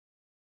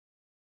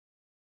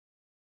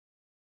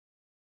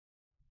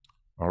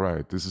All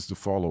right, this is the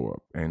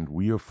follow-up, and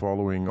we are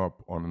following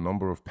up on a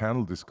number of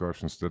panel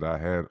discussions that I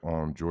had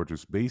on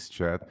George's Base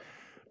Chat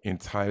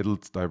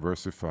entitled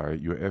Diversify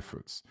Your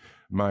Efforts.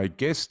 My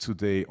guest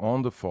today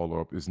on the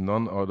follow-up is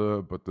none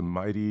other but the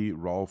mighty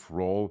Ralph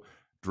Rolle,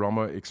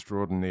 drummer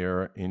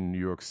extraordinaire in New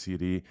York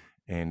City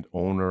and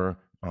owner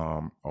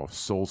of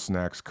Soul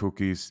Snacks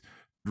Cookies.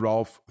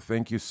 Ralph,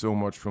 thank you so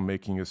much for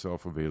making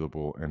yourself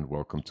available and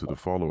welcome to the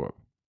follow-up.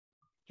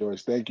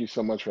 George, thank you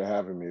so much for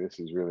having me. This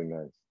is really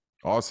nice.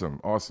 Awesome,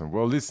 awesome.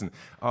 Well, listen,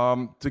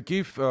 to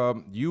give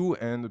you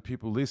and the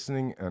people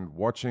listening and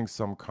watching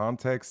some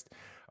context,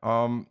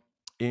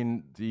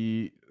 in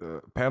the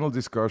panel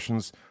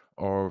discussions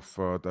of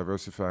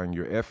diversifying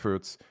your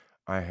efforts,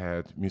 I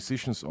had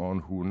musicians on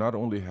who not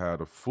only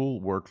had a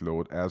full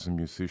workload as a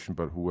musician,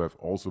 but who have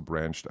also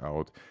branched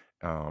out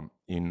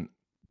in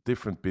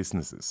different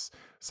businesses,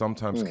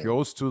 sometimes Mm,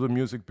 close to the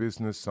music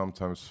business,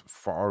 sometimes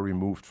far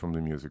removed from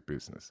the music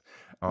business.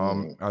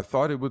 mm, I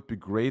thought it would be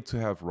great to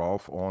have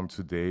Ralph on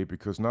today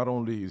because not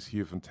only is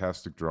he a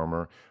fantastic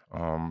drummer,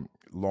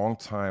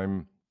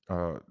 longtime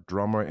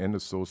drummer and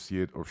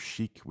associate of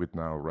Chic with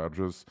Nile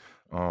Rodgers,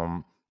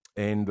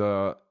 and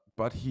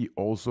but he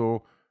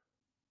also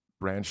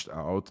branched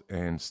out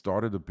and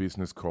started a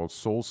business called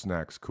Soul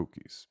Snacks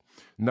Cookies.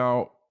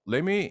 Now,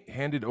 let me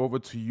hand it over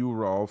to you,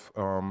 Ralph.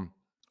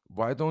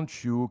 Why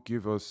don't you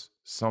give us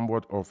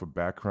somewhat of a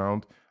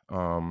background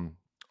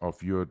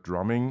of your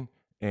drumming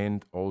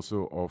and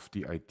also of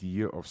the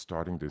idea of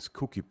starting this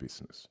cookie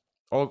business?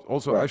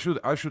 Also, right.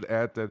 I should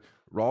add that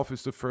Ralph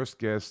is the first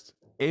guest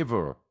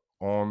ever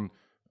on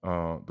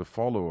the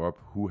follow up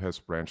who has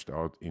branched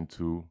out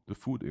into the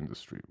food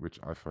industry, which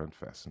I find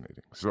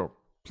fascinating. So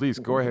please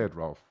go ahead,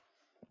 Ralph.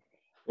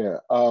 Yeah.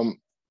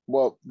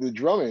 Well, the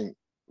drumming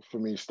for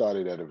me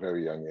started at a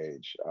very young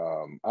age.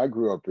 I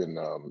grew up in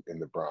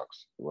the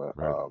Bronx. Well,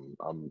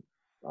 Right,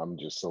 I'm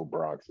just so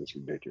Bronx, it's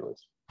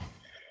ridiculous.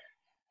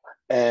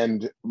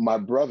 And my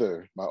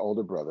brother, my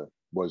older brother,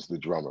 was the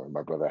drummer.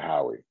 My brother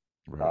Howie.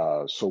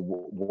 right.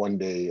 One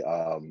day,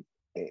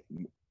 eh,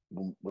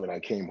 when I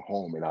came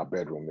home in our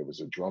bedroom, there was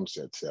a drum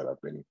set up,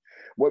 and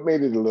what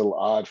made it a little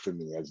odd for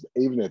me, as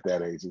even at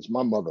that age, is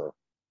my mother.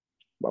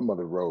 My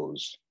mother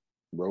Rose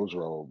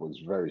Roll was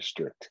very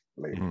strict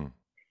lady. Mm,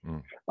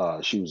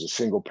 mm, She was a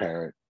single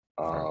parent,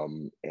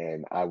 right.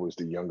 and I was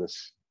the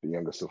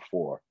youngest of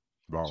four.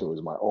 So Wow. it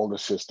was my older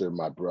sister,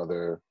 my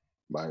brother,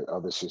 my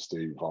other sister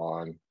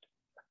Yvonne,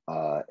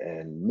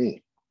 and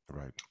me.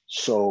 Right.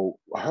 So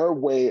her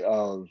way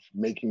of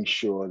making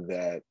sure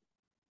that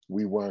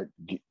we weren't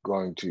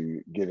going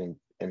to get in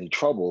any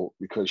trouble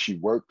because she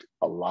worked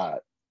a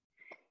lot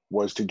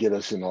was to get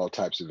us in all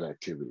types of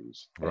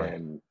activities. Right.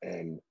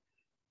 And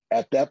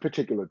at that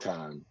particular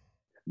time,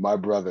 my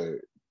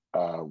brother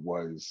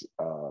was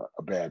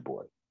a bad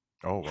boy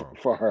Oh wow.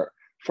 for her.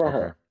 For Okay.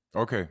 her,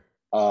 Okay.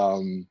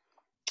 um,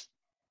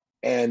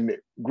 and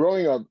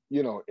growing up,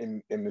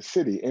 in the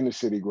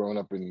city, growing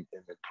up in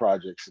the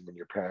projects, and when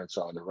your parents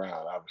aren't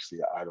around, obviously,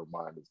 I don't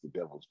mind is the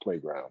devil's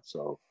playground.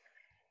 So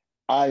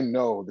I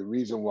know the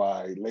reason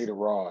why later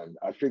on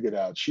I figured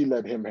out she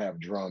let him have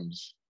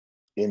drums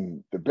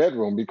in the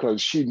bedroom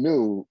because she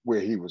knew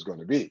where he was going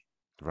to be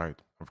Right.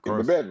 Of in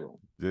the course. bedroom.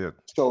 Yeah.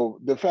 So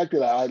the fact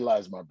that I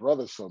idolized my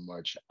brother so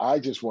much, I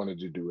just wanted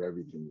to do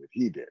everything that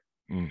he did.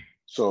 Mm,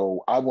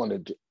 So I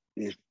wanted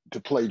to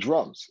play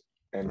drums.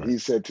 And right. he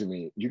said to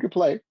me, "You can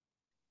play,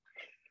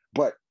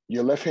 but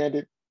you're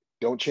left-handed.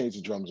 Don't change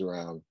the drums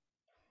around."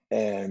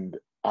 And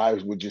I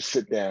would just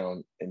sit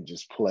down and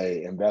just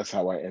play. And that's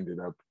how I ended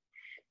up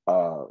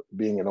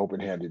being an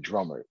open-handed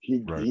drummer.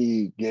 Right.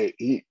 He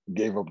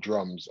gave up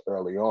drums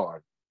early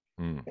on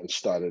Mm. and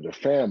started a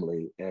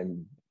family.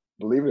 And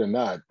believe it or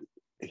not,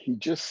 he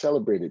just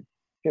celebrated,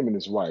 him and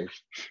his wife,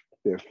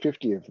 their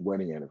 50th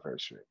wedding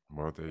anniversary.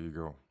 Well, there you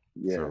go.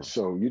 Yeah, So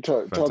so you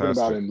talking about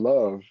fantastic. in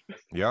love,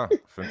 Yeah.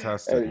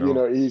 Fantastic. and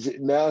No.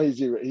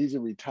 he's a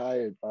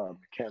retired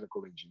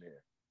mechanical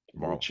engineer,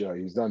 Wow. which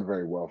he's done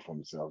very well for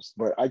himself.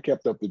 But I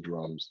kept up the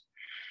drums,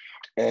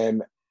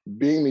 and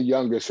being the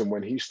youngest, and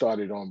when he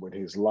started on with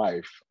his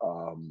life,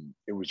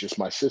 it was just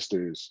my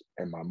sisters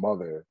and my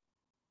mother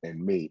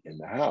and me in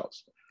the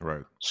house.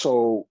 Right.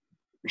 So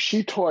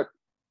she taught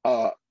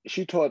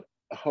she taught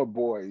her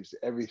boys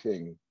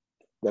everything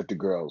that the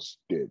girls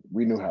did.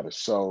 We knew how to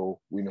sew,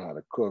 we knew how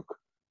to cook,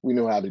 we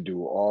knew how to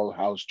do all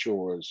house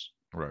chores.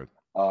 Right.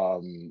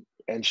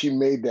 And she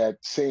made that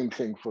same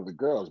thing for the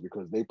girls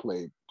because they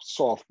played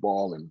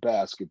softball and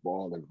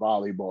basketball and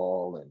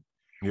volleyball, and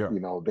Yeah.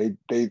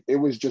 they it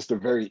was just a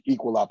very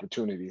equal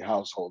opportunity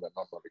household that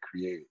my mother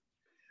created.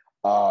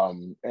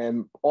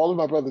 And all of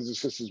my brothers and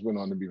sisters went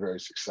on to be very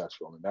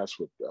successful, and that's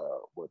what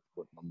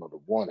my mother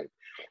wanted.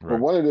 But Right.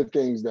 one of the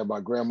things that my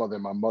grandmother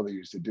and my mother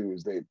used to do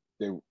is they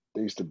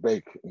they used to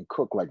bake and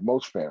cook like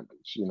most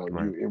families.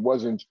 Right. It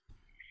wasn't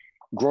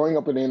growing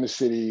up in the inner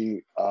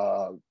city,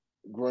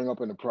 growing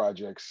up in the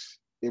projects.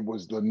 It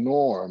was the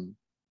norm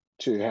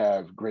to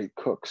have great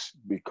cooks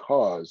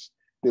because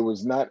there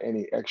was not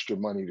any extra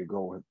money to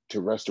go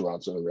to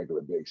restaurants on a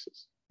regular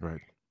basis.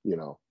 Right.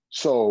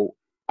 So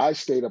I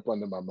stayed up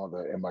under my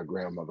mother and my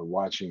grandmother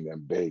watching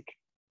them bake,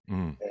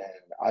 Mm,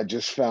 and I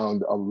just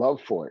found a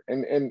love for it.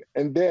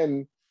 And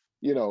then,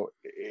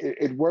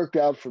 it worked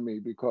out for me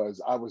because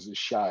I was a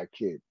shy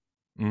kid.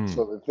 mm.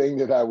 So the thing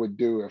that I would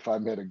do if I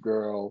met a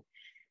girl,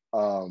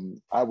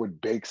 I would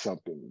bake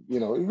something,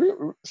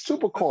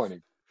 super That's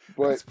corny,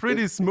 but that's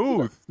pretty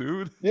smooth,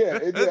 dude. yeah,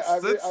 That's I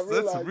that's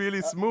realized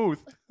really smooth.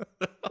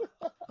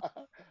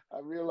 I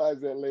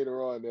realized that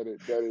later on that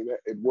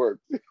it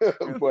worked,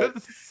 but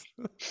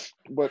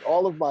That's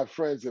all of my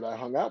friends that I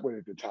hung out with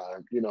at the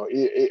time,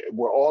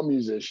 were all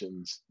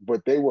musicians,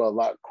 but they were a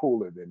lot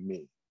cooler than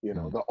me.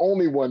 Mm, The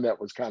only one that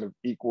was kind of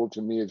equal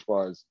to me as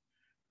far as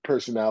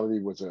personality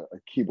was a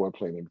keyboard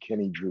player named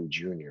Kenny Drew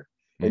Jr.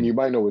 And mm. you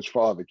might know his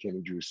father,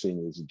 Kenny Drew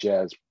Sr. is a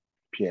jazz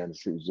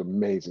pianist. He was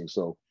amazing.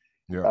 So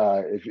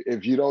Yeah,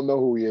 if you don't know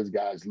who he is,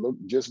 guys,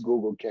 just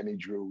Google Kenny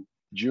Drew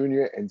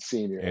Jr. and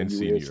Sr. and and you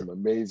will hear senior. some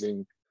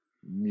amazing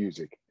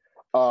music.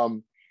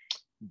 Um,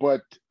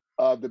 but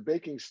the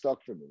baking stuck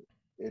for me.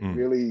 It Mm,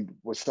 really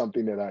was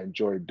something that I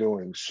enjoyed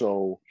doing.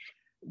 So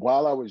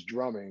while I was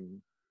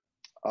drumming,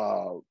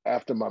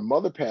 after my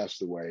mother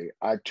passed away,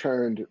 I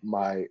turned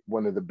my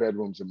one of the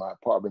bedrooms in my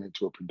apartment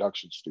into a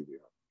production studio.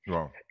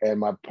 wow. And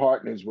my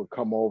partners would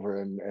come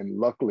over, and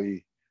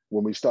luckily,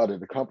 when we started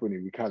the company,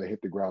 we kind of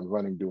hit the ground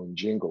running doing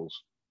jingles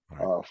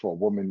Right, for a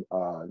woman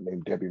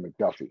named Debbie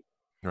McDuffie,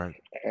 right.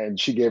 and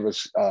she gave us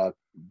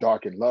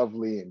Dark and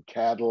Lovely and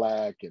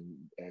Cadillac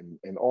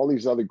and all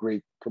these other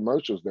great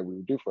commercials that we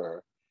would do for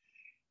her.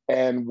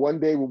 And one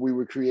day when we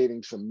were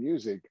creating some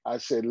music, I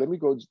said, "Let me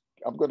go.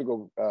 I'm going to go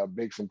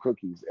bake some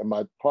cookies." And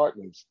my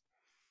partners,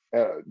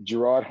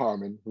 Gerard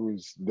Harmon,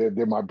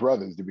 they're my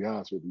brothers, to be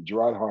honest with you,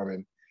 Gerard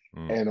Harmon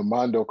Mm, and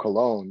Armando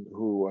Colon,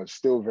 who are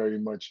still very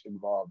much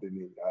involved in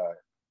the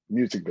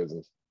music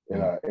business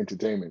and mm.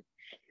 entertainment.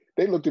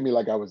 They looked at me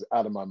like I was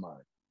out of my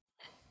mind.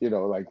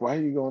 Like, why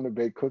are you going to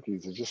bake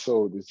cookies? It's just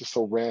so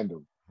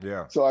random.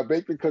 Yeah. So I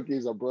baked the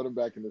cookies. I brought them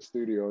back in the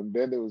studio, and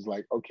then it was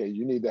like, okay,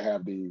 you need to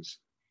have these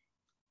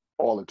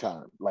all the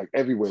time. Like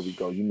everywhere we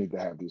go, you need to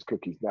have these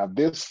cookies. Now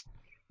this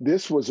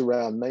was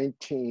around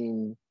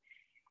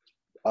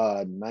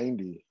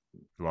 1990,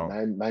 Wow.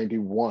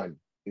 91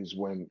 is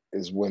when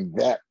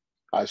that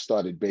I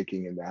started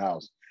baking in the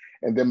house,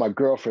 and then my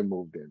girlfriend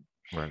moved in.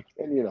 Right.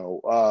 And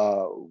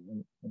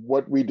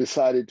what we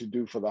decided to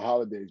do for the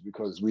holidays,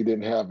 because we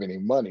didn't have any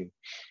money,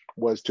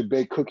 was to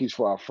bake cookies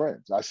for our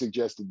friends. I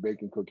suggested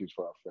baking cookies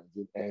for our friends,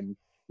 and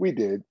we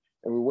did.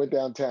 And we went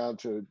downtown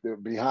to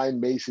behind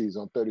Macy's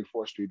on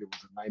 34th Street. There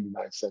was a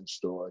 99-cent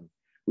store, and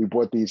we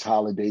bought these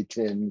holiday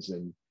tins,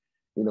 and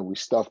we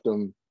stuffed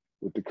them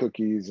with the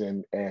cookies,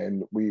 and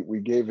we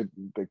gave it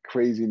the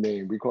crazy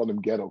name. We called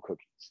them ghetto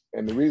cookies.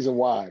 And the reason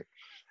why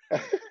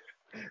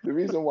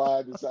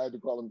I decided to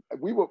call them,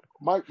 we were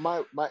my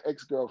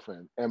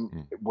ex-girlfriend and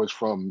Mm, was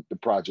from the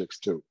projects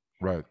too.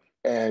 right.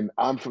 And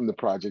I'm from the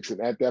projects.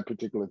 And at that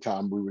particular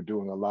time, we were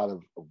doing a lot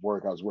of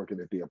work. I was working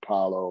at the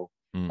Apollo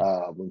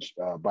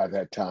Mm, by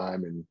that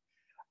time, and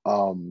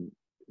um,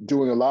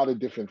 doing a lot of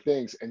different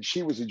things. And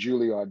she was a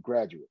Juilliard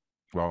graduate.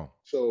 wow.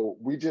 So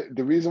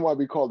the reason why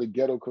we called it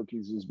ghetto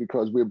cookies is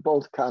because we're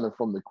both kind of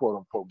from the quote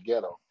unquote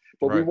ghetto,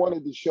 but we Right.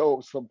 wanted to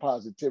show some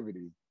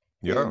positivity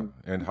Yeah. in,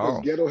 And because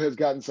how? ghetto has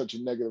gotten such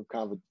a negative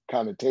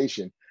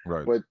connotation,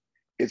 Right. but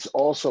it's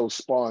also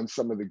spawned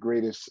some of the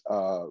greatest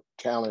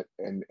talent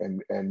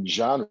and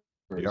genres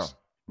Yeah.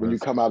 when you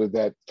That's come out of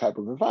that type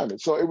of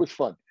environment. So it was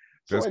fun.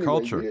 So that's anyway,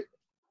 culture.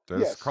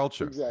 That's yes,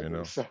 culture, you exactly.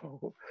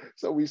 know.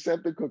 So we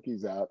sent the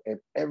cookies out, and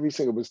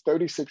it was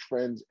 36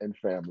 friends and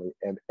family,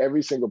 and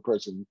every single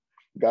person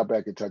got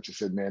back in touch and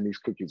said, "Man, these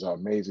cookies are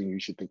amazing. You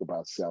should think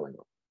about selling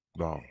them."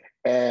 Wow.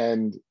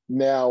 And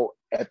now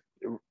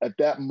at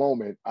that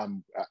moment,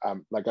 I'm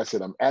like I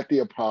said, I'm at the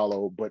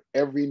Apollo, but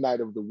every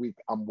night of the week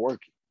I'm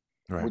working,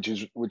 Right. which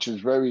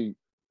is very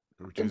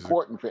Which is a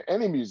important for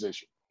any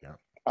musician. yeah.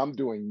 I'm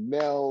doing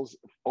Nell's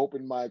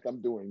open mic.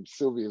 I'm doing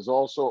Sylvia's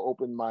also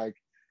open mic.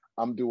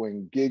 I'm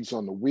doing gigs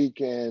on the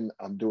weekend.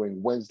 I'm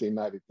doing Wednesday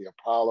night at the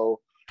Apollo.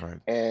 Right.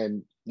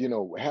 And,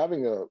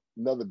 having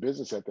another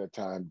business at that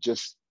time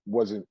just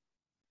wasn't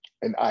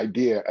an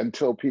idea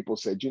until people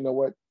said, you know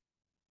what,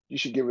 you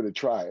should give it a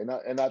try. And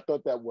I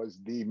thought that was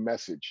the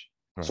message.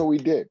 So Right. we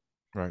did.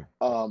 Right.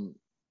 Um,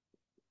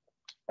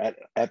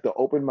 at the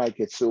open mic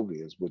at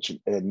Sylvia's, which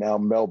now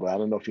Melba, I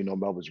don't know if you know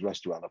Melba's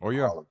restaurant up Oh in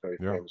yeah. Harlem, very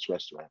Yeah. famous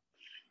restaurant.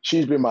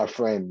 She's been my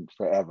friend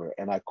forever.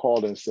 And I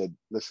called her and said,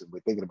 listen, we're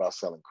thinking about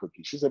selling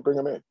cookies. She said, bring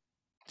them in.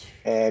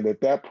 And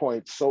at that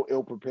point, so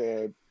ill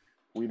prepared,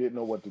 we didn't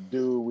know what to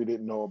do. We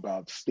didn't know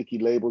about sticky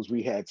labels.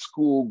 We had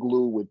school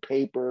glue with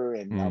paper,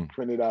 and I Mm,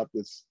 printed out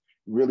this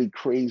really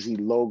crazy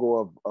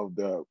logo of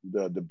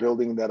the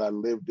building that I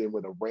lived in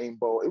with a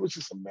rainbow. It was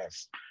just a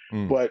mess.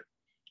 mm. But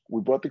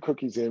we brought the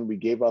cookies in. We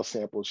gave out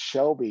samples.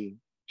 Shelby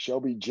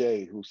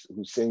J, who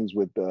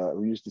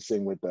used to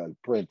sing with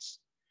Prince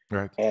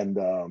Right. and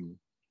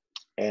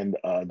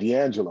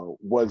D'Angelo,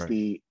 was Right.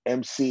 the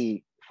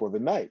MC for the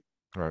night.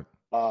 Right.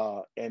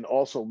 And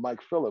also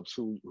Mike Phillips,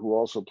 who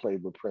also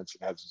played with Prince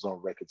and has his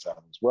own records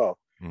out as well.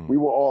 We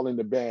were all in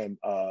the band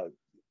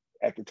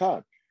at the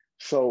time.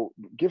 So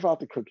give out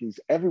the cookies.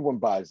 Everyone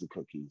buys the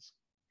cookies.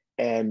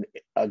 And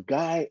a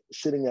guy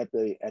sitting at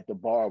the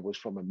bar was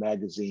from a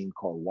magazine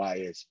called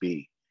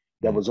YSB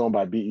that was owned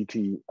by BET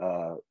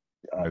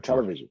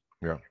television.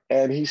 Yeah.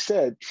 And he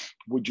said,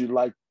 "Would you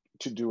like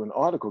to do an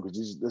article?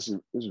 Because this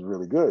is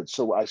really good."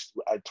 So I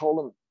told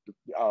him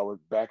our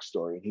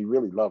backstory, and he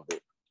really loved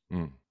it.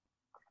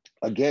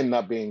 Again,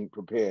 not being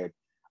prepared,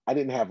 I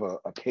didn't have a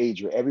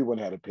pager. Everyone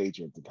had a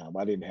pager at the time.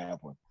 I didn't have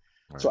one.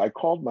 Right. So I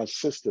called my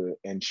sister,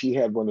 and she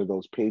had one of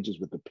those pages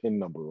with the PIN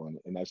number on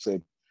it. And I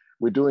said,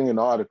 "We're doing an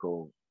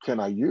article. Can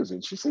I use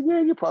it?" She said,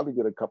 "Yeah, you probably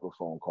get a couple of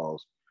phone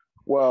calls."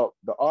 Well,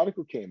 the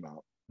article came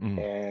out,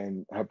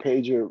 and her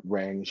pager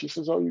rang, and she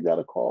says, "Oh, you got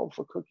a call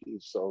for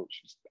cookies." So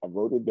I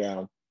wrote it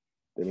down.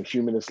 Then a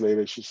few minutes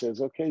later, she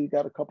says, "Okay, you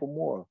got a couple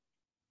more."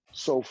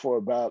 So for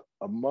about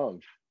a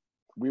month,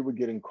 we were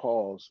getting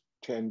calls,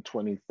 10,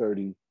 20,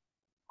 30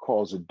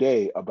 calls a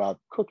day about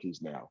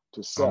cookies now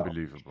to sell.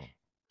 Unbelievable.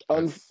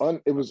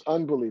 It was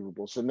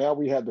unbelievable. So now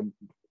we had to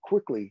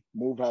quickly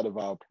move out of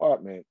our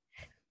apartment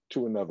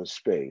to another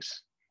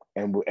space.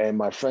 And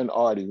my friend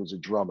Artie, who's a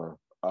drummer,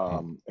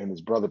 and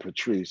his brother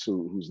Patrice,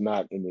 who's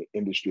not in the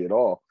industry at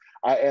all,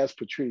 I asked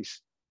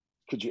Patrice,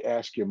 "Could you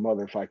ask your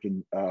mother if I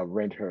can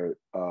rent her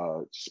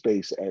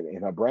space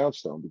in her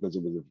brownstone, because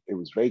it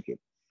was vacant?"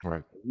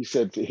 Right. He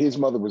said his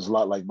mother was a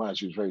lot like mine.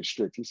 She was very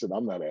strict. He said,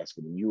 "I'm not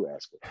asking her, you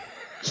ask her."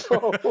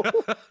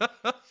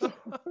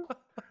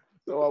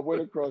 So I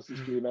went across the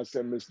street and I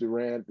said, "Miss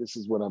Durant, this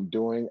is what I'm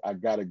doing. I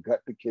got to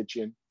gut the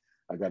kitchen.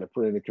 I got to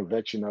put in a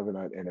convection oven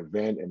and a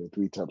vent and a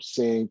 3-tub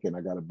sink, and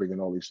I got to bring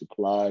in all these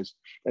supplies."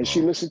 And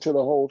she listened to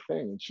the whole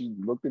thing, and she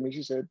looked at me.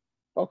 She said,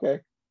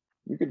 "Okay,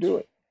 you can do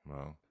it."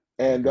 Wow.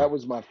 And that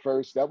was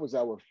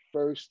our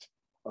first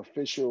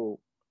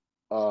official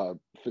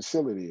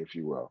facility, if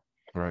you will.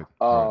 Right.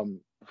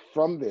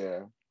 From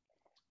there,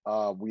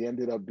 we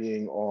ended up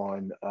being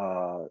on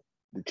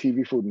the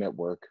TV Food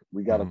Network.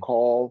 We got a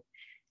call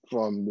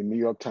from the New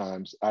York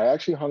Times. I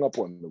actually hung up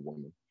on the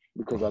woman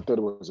because I thought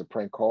it was a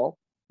prank call.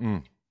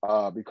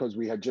 Because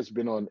we had just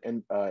been on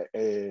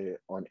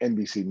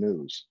NBC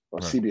News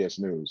or CBS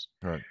News.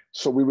 Right.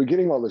 So we were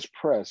getting all this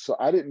press. So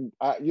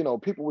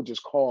people were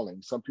just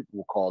calling. Some people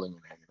were calling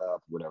and hanging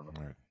up, whatever.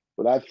 Right.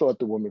 But I thought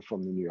the woman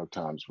from the New York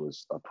Times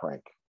was a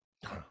prank.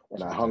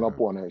 And I hung up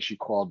on her, and she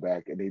called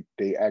back, and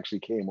they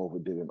actually came over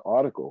and did an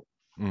article,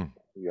 New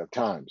York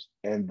Times.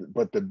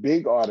 But the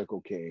big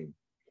article came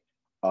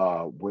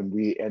when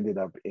we ended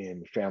up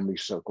in Family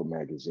Circle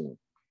magazine.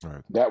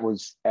 Right. That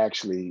was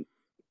actually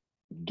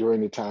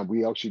during the time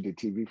we actually did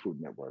TV Food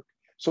Network.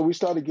 So we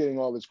started getting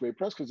all this great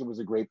press because it was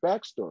a great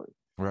backstory,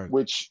 right,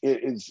 which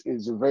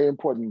is a very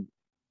important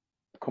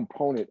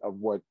component of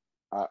what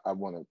I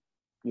want to,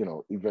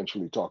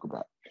 eventually talk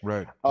about.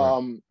 Right.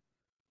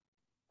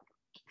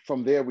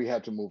 From there, we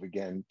had to move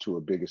again to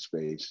a bigger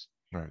space.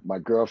 Right. My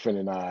girlfriend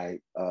and I,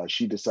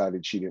 she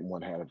decided she didn't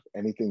want to have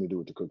anything to do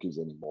with the cookies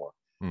anymore.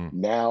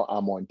 Now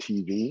I'm on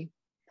TV.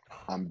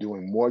 I'm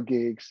doing more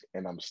gigs,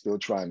 and I'm still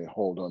trying to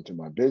hold on to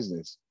my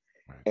business.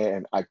 Right.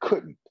 And I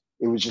couldn't.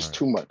 It was just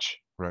too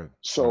much. Right.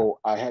 So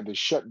I had to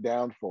shut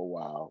down for a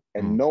while,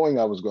 and knowing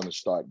I was going to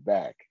start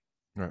back.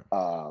 Right.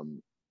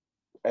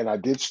 And I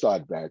did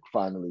start back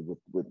finally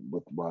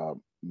with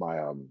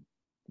my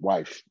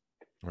wife.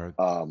 Right.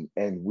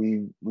 And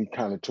we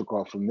kind of took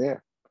off from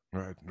there.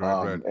 Right.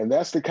 And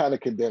that's the kind of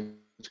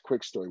condensed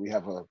quick story. We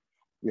have a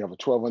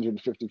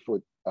 1,250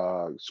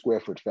 square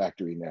foot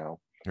factory now.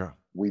 Yeah.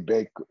 We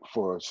bake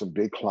for some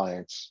big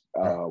clients.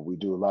 We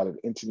do a lot of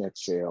internet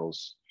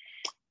sales,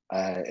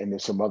 and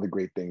there's some other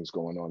great things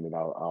going on that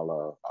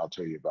I'll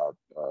tell you about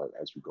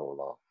as we go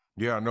along.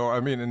 Yeah, no, I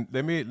mean, and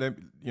let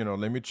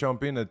me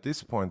jump in at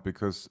this point,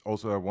 because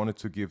also I wanted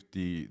to give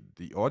the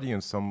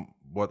audience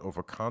somewhat of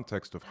a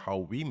context of how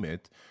we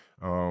met.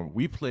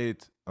 We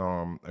played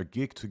a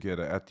gig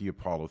together at the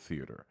Apollo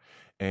Theater,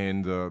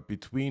 and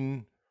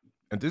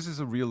and this is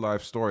a real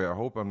life story. I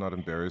hope I'm not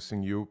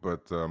embarrassing you,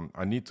 but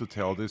I need to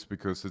tell this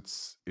because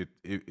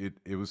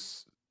it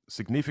was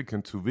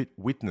significant to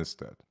witness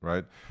that,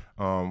 right?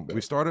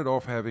 We started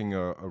off having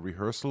a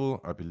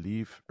rehearsal, I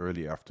believe,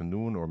 early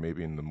afternoon or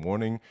maybe in the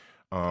morning.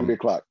 3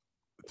 o'clock.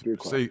 3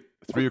 o'clock. Say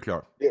 3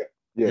 o'clock.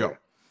 Yeah.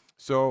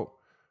 So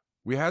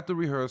we had the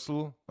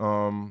rehearsal.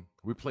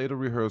 We played a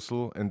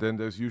rehearsal, and then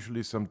there's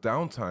usually some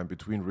downtime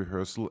between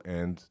rehearsal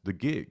and the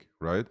gig,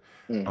 right?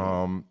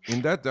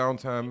 In that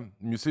downtime,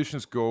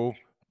 musicians go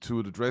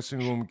to the dressing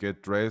room,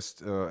 get dressed,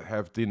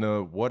 have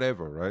dinner,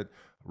 whatever, right?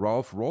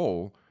 Ralph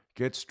Rolle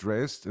gets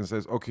dressed and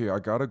says, "Okay, I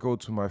gotta go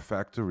to my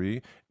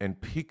factory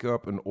and pick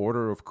up an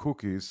order of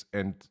cookies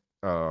and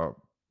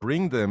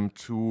bring them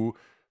to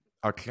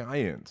a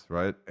client,"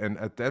 right? And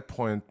at that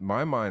point,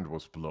 my mind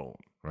was blown,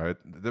 right?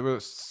 There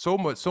were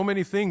so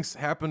many things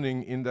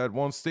happening in that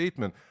one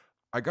statement.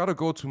 I gotta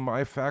go to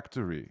my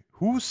factory.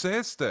 Who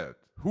says that?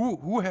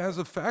 Who has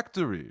a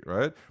factory,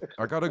 right?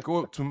 I gotta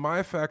go to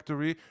my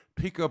factory,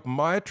 pick up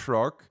my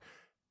truck,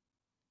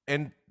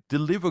 and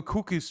deliver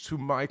cookies to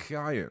my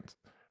client.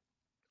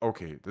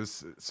 okay,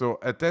 so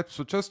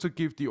just to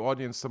give the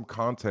audience some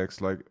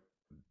context, like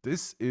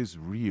this is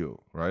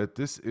real, right?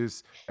 This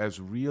is as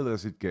real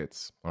as it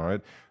gets. All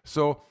right.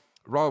 So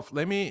Ralph,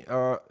 let me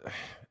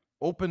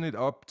open it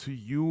up to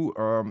you.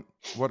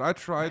 What I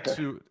try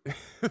to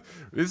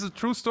this is a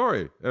true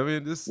story. I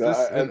mean, No, this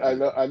and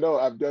I know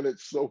I've done it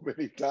so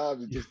many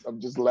times. I'm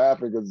just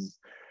laughing because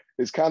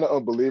it's kind of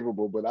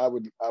unbelievable. But I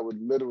would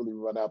literally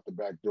run out the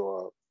back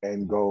door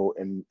and go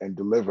and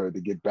deliver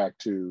to get back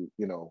to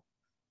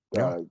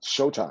yeah.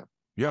 showtime.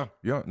 Yeah,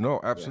 yeah, no,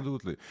 Yeah.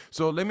 absolutely.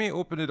 So let me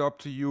open it up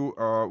to you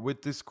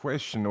with this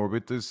question or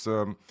with this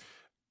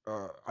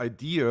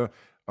idea.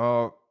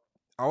 Uh,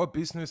 our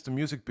business, the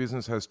music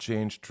business, has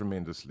changed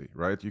tremendously,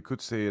 right? You could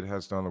say it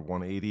has done a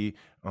 180.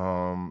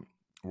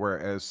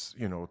 Whereas,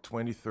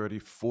 20, 30,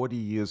 40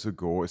 years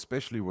ago,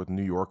 especially what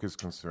New York is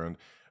concerned,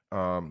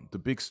 the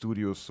big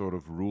studios sort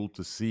of ruled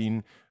the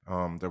scene.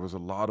 There was a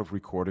lot of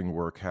recording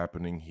work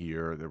happening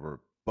here. There were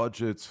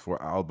budgets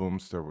for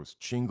albums, there was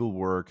jingle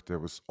work, there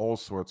was all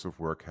sorts of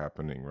work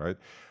happening, right?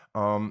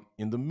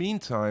 In the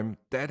meantime,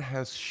 that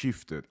has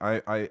shifted.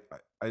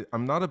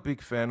 I'm not a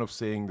big fan of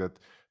saying that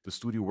the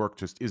studio work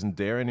just isn't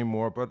there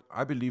anymore, but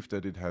I believe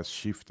that it has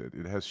shifted.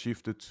 It has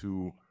shifted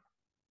to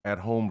at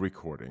home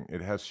recording.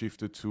 It has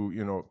shifted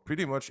to,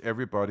 pretty much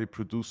everybody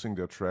producing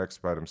their tracks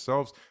by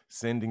themselves,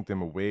 sending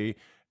them away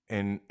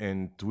and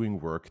doing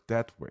work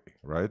that way,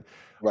 right?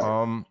 Right.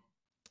 Um,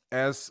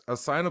 as a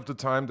sign of the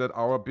time that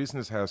our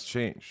business has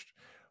changed,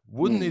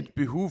 wouldn't Mm. it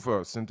behoove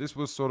us, and this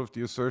was sort of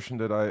the assertion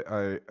that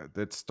I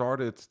that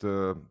started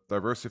the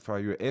diversify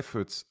your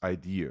efforts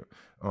idea,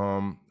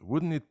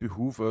 wouldn't it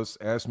behoove us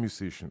as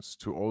musicians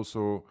to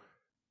also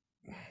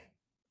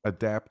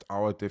adapt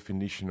our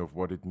definition of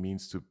what it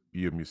means to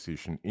be a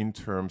musician in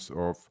terms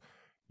of,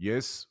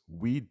 yes,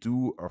 we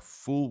do a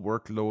full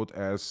workload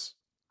as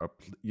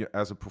yeah,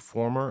 as a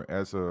performer,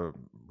 as a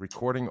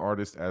recording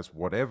artist, as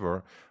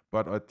whatever,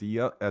 but at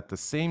the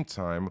same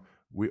time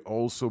we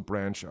also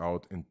branch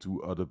out and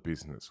do other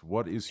business.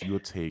 What is your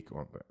take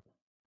on that?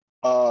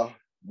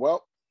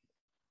 Well,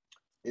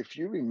 if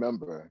you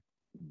remember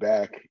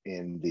back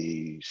in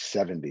the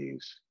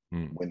 70s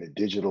Mm, when the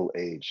digital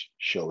age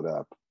showed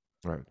up,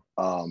 right,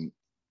 um,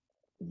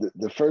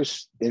 the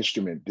first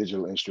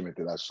digital instrument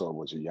that I saw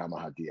was a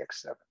Yamaha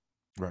DX7.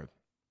 right,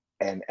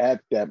 And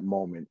at that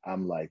moment,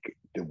 I'm like,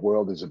 the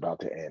world is about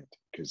to end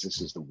because this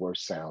mm, is the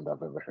worst sound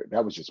I've ever heard.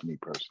 That was just me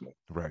personally.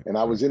 right, And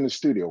I right, was in the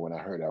studio when I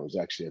heard it. I was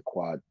actually a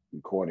quad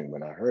recording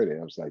when I heard it.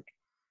 I was like,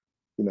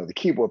 the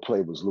keyboard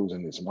player was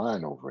losing his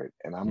mind over it.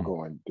 And I'm mm,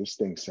 going, this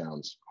thing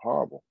sounds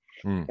horrible.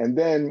 mm, And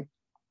then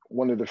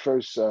one of the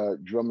first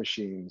drum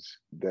machines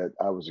that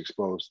I was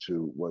exposed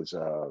to was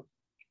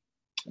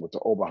with the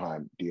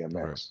Oberheim right,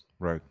 DMX.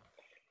 right,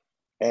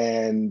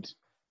 And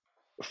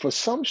for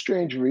some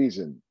strange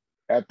reason,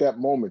 at that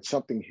moment,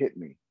 something hit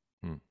me.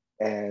 mm,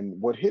 And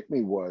what hit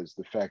me was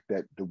the fact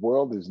that the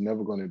world is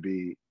never going to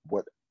be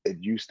what it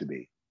used to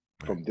be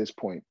right, from this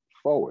point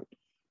forward.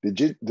 The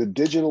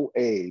digital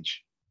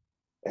age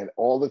and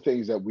all the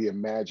things that we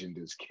imagined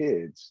as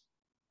kids,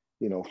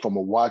 from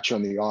a watch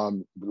on the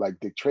arm like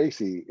Dick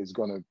Tracy is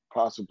going to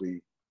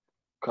possibly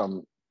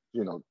come,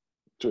 you know,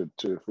 to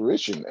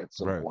fruition at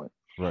some right, point.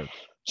 right,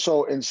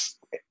 So,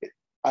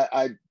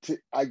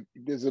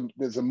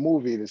 there's a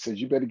movie that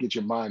says you better get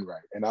your mind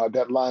right, and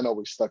that line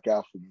always stuck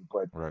out for me.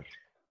 But right,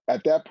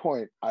 at that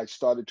point, I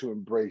started to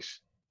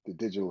embrace the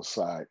digital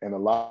side, and a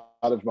lot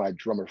of my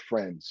drummer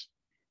friends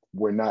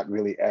were not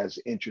really as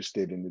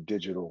interested in the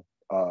digital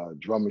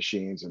drum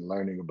machines and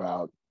learning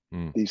about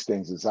mm, these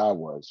things as I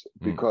was,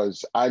 mm,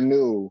 because I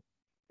knew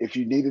if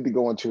you needed to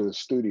go into a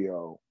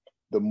studio,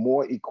 the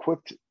more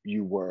equipped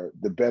you were,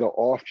 the better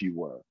off you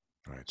were.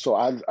 right, So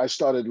I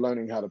started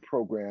learning how to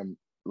program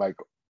like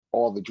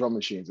all the drum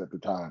machines at the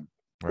time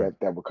right,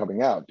 that were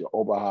coming out, the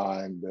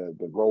Oberheim,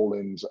 the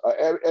Rollins,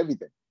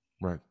 everything.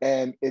 right,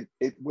 And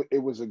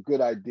it was a good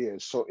idea.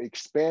 So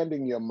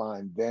expanding your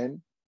mind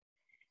then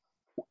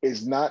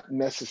is not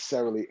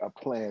necessarily a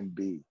plan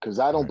B, because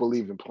I don't right,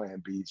 believe in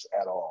plan Bs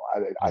at all.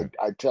 right,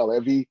 I tell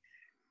every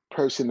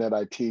person that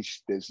I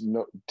teach,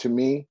 to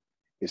me,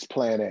 it's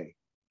plan A,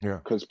 yeah,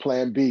 because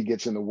plan B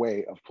gets in the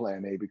way of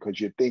plan A because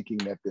you're thinking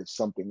that there's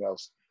something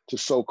else to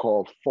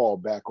so-called fall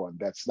back on.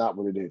 That's not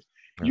what it is.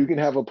 right, You can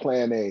have a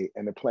plan A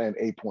and a plan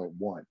 8.1.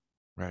 right,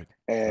 right,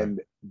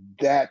 And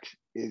that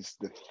is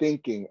the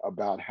thinking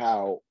about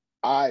how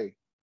I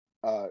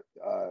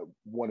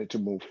wanted to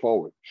move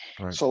forward.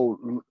 right,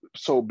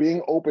 So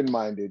being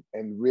open-minded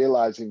and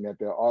realizing that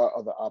there are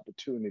other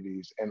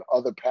opportunities and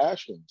other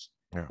passions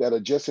yeah, that are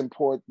just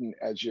important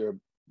as your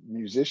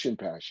musician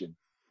passion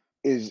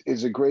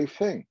is a great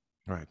thing.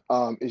 right,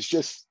 It's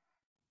just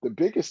the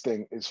biggest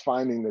thing is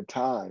finding the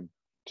time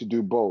to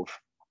do both.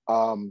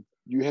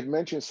 You had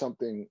mentioned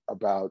something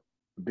about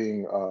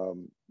being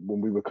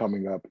when we were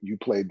coming up, you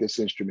played this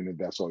instrument and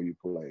that's all you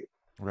played,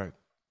 right,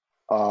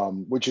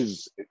 which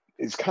is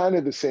kind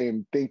of the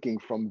same thinking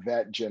from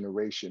that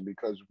generation.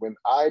 Because when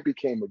I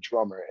became a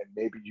drummer, and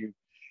maybe you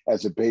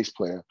as a bass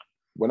player,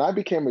 when I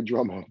became a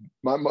drummer,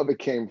 my mother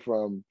came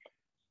from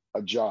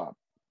a job.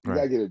 You Right.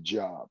 gotta get a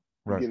job.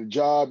 You Right. get a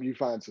job, you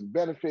find some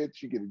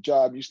benefits, you get a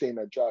job, you stay in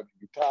that job, you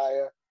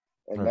retire.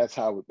 And Right. that's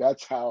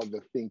how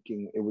the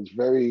thinking, it was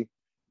very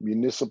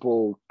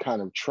municipal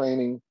kind of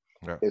training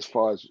Yeah. as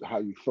far as how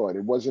you thought.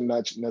 It wasn't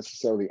not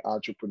necessarily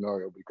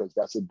entrepreneurial because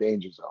that's a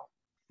danger zone.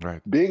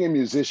 Right. Being a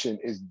musician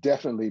is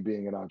definitely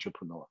being an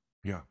entrepreneur.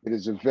 Yeah. It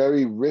is a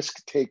very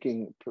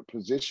risk-taking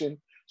position.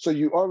 So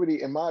you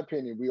already, in my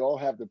opinion, we all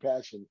have the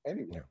passion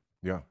anyway, Yeah.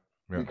 Yeah.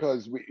 Yeah.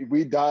 because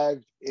we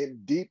dived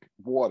in deep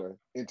water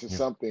into Yeah.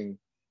 something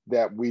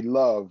that we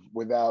love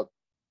without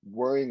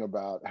worrying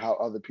about how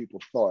other people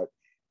thought.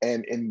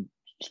 And in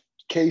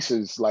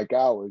cases like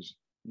ours,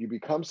 you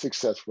become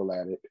successful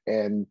at it,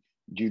 and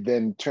you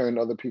then turn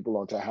other people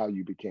onto how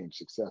you became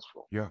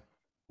successful. Yeah.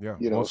 Yeah.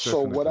 You know, Most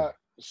so what definitely. I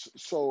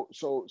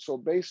so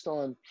based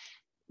on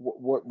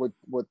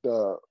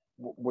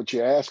what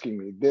you're asking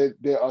me,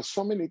 there are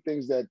so many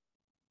things that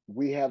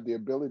we have the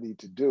ability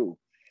to do.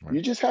 Right.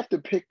 You just have to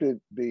pick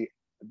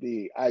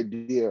the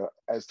idea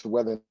as to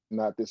whether or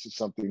not this is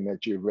something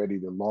that you're ready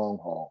to long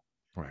haul.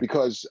 Right.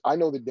 Because I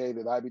know the day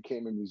that I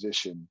became a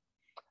musician,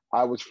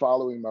 I was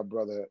following my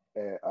brother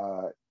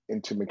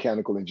into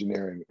mechanical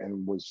engineering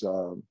and was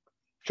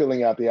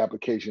filling out the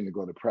application to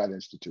go to Pratt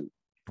Institute.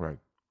 Right.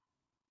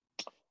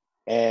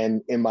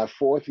 And in my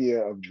fourth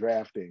year of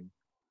drafting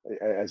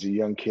as a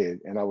young kid,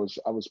 and I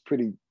was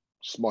pretty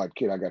smart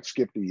kid. I got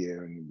skipped a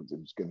year and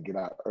was going to get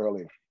out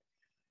early.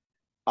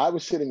 I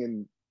was sitting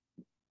in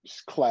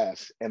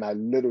class, and I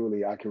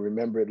can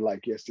remember it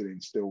like yesterday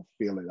and still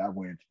feel it. I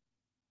went,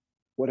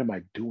 "What am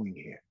I doing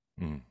here?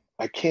 Mm.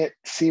 I can't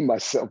see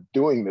myself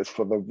doing this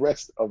for the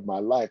rest of my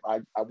life.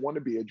 I want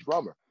to be a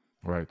drummer."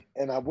 Right.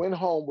 And I went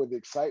home with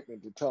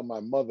excitement to tell my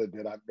mother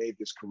that I made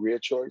this career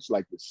choice,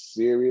 like the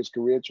serious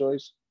career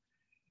choice.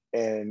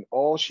 And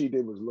all she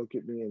did was look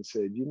at me and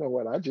said, "You know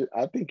what?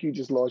 I think you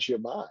just lost your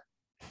mind."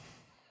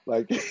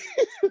 Like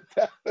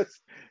that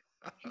was.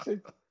 She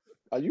said,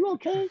 "Are you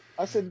okay?"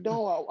 I said,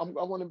 "No,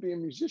 I want to be a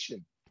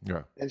musician."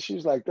 Yeah. And she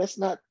was like, "That's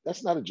not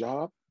a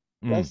job.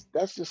 Mm.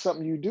 That's just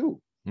something you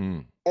do."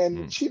 Mm. And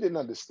Mm. she didn't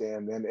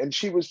understand, and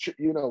she was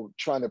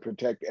trying to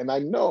protect. And I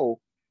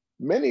know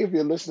many of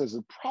your listeners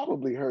have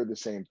probably heard the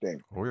same thing.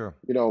 Oh yeah.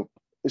 You know,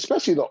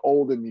 especially the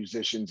older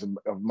musicians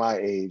of my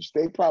age,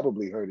 they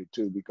probably heard it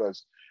too,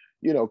 because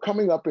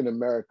coming up in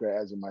America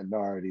as a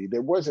minority,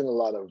 there wasn't a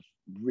lot of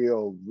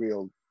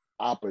real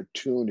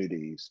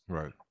opportunities.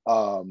 Right.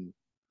 um,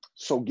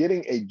 so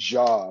getting a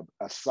job,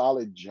 a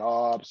solid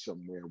job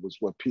somewhere, was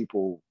what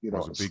people,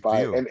 Was a big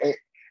aspired. deal.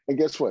 And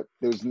guess what?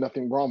 There was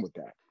nothing wrong with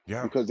that,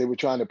 Yeah. because they were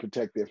trying to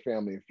protect their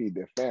family and feed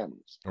their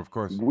families. Of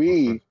course. Of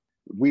course.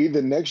 We,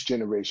 the next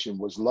generation,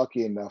 was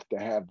lucky enough to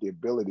have the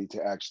ability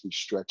to actually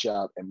stretch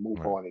out and move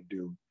Right. on and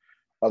do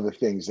other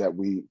things that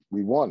we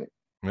wanted.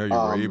 Yeah, you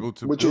were able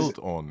to Which is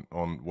build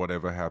on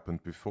whatever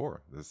happened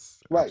before.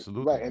 That's right,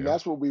 absolutely, right. And yeah.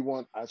 that's what we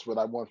want. That's what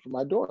I want for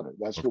my daughter.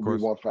 That's Of what we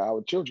course. want for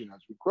our children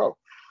as we grow.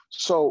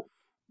 So,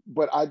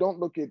 but I don't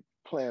look at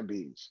plan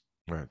Bs.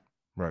 Right.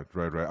 Right,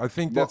 right, right. I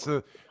think But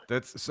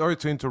that's sorry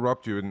to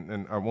interrupt you,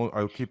 and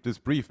I'll keep this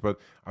brief, but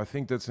I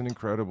think that's an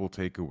incredible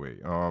takeaway.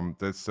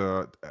 That's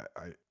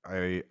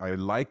I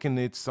liken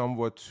it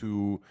somewhat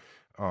to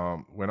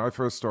when I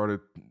first started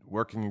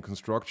working in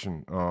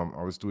construction.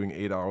 I was doing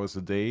 8 hours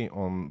a day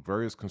on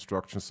various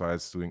construction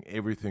sites, doing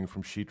everything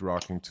from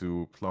sheetrocking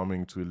to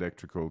plumbing to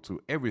electrical to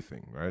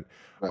everything. Right.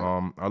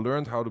 right, I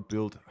learned how to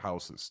build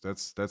houses.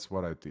 That's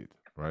what I did.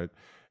 Right.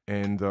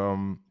 And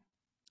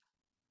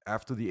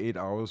after the 8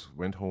 hours,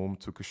 went home,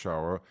 took a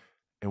shower,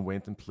 and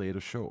went and played a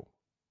show,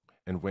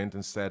 and went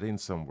and sat in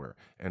somewhere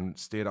and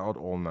stayed out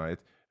all night,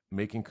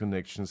 making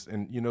connections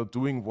and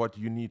doing what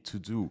you need to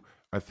do.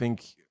 I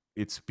think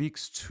it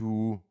speaks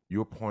to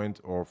your point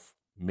of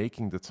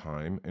making the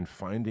time and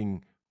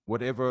finding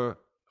whatever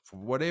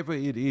whatever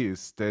it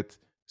is that,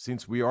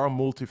 since we are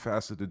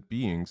multifaceted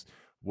beings,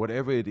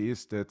 whatever it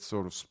is that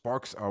sort of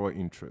sparks our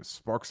interest,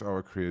 sparks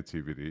our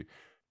creativity,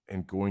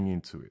 and going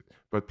into it.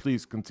 But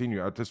please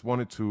continue. I just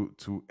wanted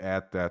to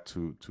add that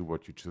to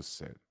what you just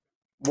said.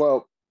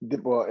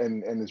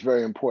 and it's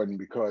very important,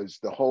 because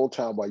the whole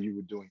time while you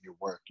were doing your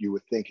work, you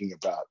were thinking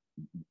about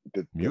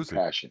the Music.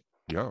 passion.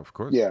 Yeah, of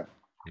course. Yeah,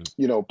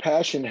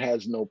 passion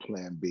has no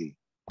plan B,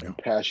 Yeah. and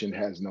passion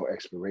has no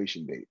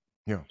expiration date.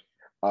 Yeah.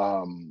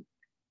 Um,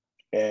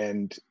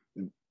 and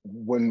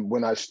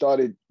when I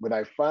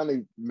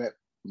finally met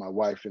my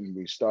wife and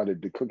we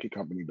started the cookie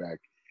company back,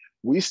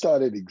 we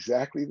started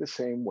exactly the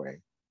same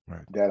way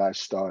Right. that I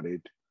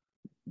started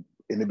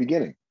in the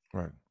beginning.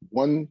 Right.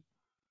 One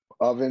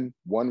oven,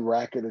 one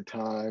rack at a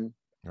time,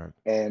 Right.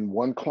 and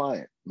one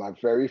client. My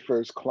very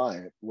first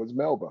client was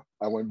Melba.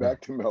 I went Yeah.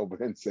 back to Melba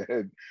and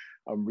said,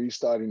 "I'm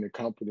restarting the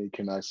company.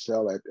 Can I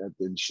sell at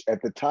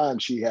the time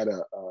she had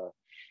a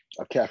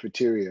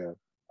cafeteria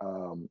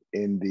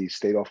in the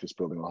state office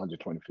building on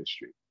 125th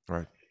Street,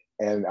 Right.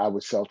 and I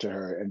would sell to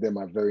her. And then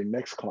my very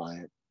next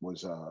client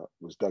was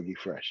Dougie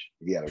Fresh.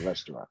 He had a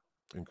restaurant.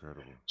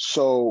 Incredible.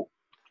 So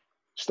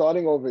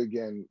starting over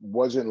again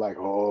wasn't like,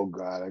 oh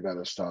God, I got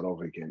to start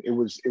over again. It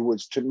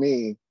was to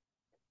me,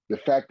 the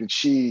fact that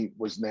she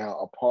was now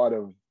a part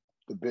of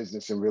the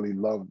business and really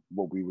loved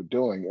what we were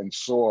doing and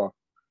saw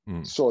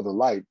the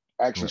light,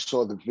 actually Right.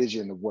 saw the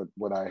vision of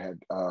what I had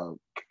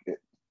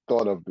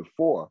thought of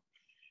before.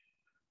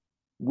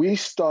 We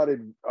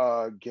started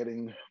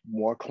getting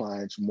more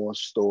clients, more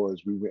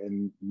stores. We were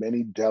in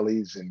many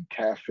delis and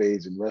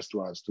cafes and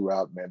restaurants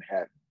throughout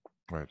Manhattan.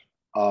 Right.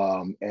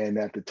 And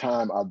at the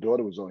time, our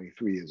daughter was only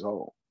 3 years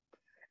old.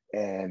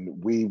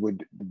 And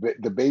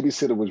the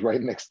babysitter was right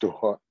next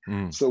door.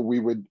 So we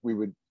would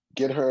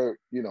get her,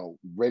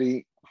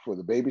 ready for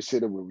the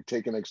babysitter. We would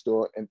take her next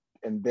door.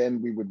 And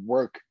then we would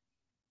work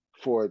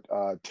for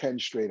 10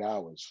 straight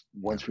hours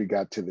once we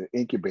got to the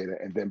incubator,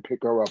 and then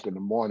pick her up in the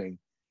morning,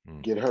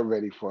 get her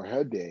ready for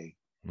her day.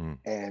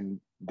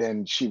 And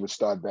then she would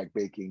start back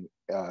baking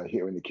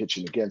here in the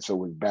kitchen again. So it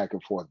was back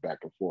and forth, back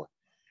and forth.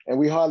 And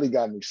we hardly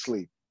got any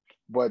sleep,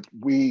 but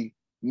we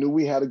knew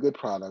we had a good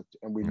product,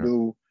 and we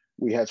knew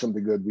we had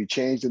something good. We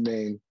changed the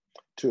name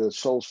to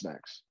Soul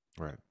Snacks.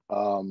 Right.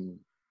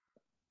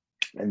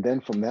 And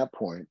then from that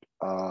point,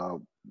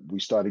 we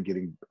started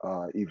getting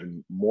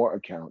even more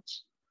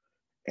accounts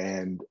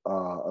and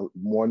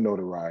more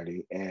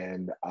notoriety.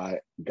 And I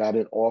got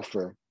an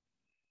offer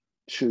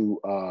to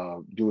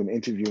do an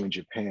interview in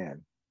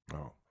Japan.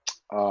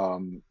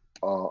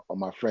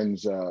 My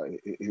friend's,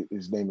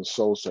 his name is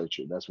Soul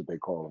Searcher. That's what they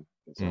call him.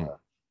 It's,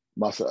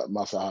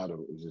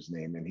 Masahado is his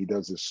name, and he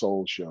does this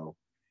soul show,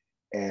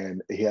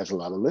 and he has a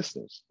lot of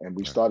listeners. And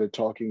we started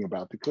talking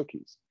about the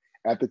cookies.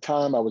 At the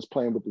time, I was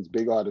playing with this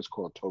big artist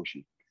called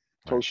Toshi.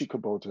 Toshi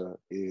Kubota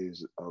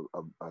is a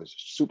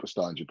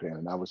superstar in Japan,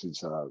 and I was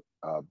his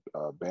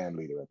band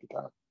leader at the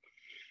time.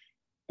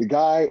 The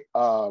guy,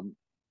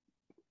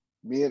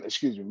 me and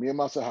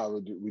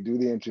Masahiro, we do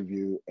the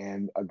interview,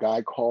 and a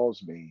guy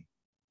calls me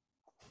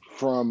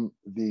from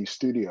the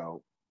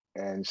studio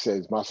and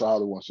says,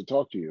 Masahiro wants to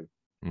talk to you.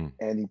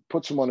 And he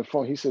puts him on the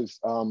phone. He says,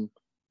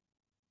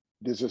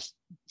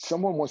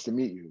 someone wants to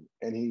meet you.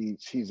 And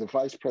he's a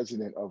vice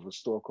president of a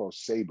store called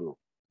Seibu,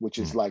 which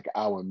is like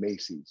our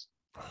Macy's.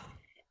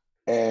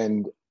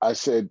 And I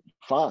said,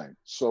 fine.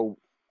 So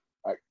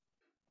I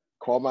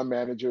called my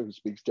manager, who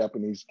speaks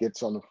Japanese,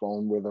 gets on the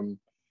phone with him,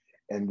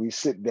 and we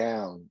sit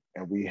down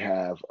and we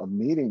have a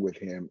meeting with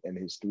him and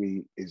his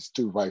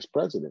two vice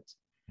presidents.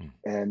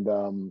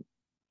 And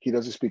he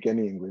doesn't speak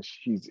any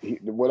English.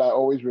 What I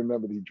always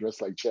remember, he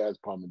dressed like Chaz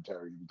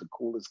Palminteri. He was the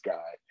coolest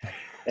guy,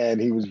 and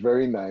he was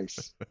very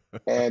nice,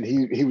 and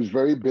he was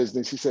very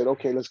business. He said,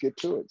 okay, let's get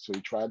to it. So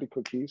he tried the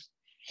cookies.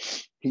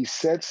 He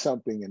said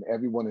something, and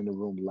everyone in the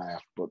room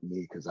laughed but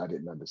me, because I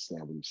didn't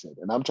understand what he said.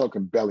 And I'm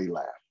talking belly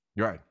laugh.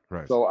 Right.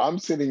 So I'm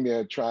sitting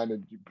there trying to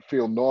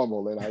feel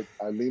normal, and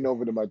I lean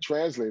over to my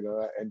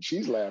translator, and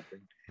she's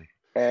laughing.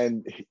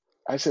 And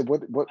I said,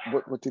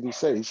 what did he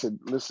say? He said,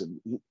 listen,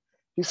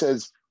 he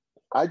says,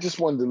 I just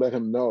wanted to let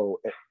him know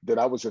that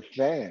I was a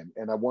fan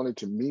and I wanted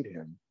to meet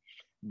him,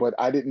 but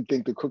I didn't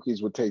think the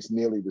cookies would taste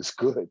nearly this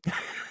good.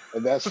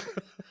 And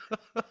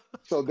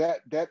so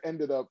that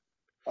ended up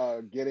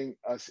getting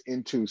us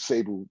into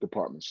Seibu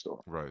department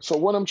store. Right. So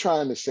what I'm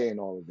trying to say in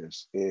all of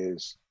this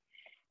is,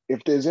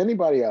 if there's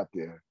anybody out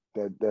there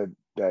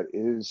that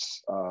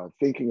is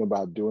thinking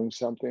about doing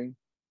something,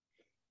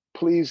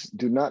 please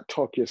do not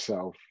talk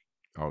yourself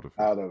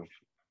out of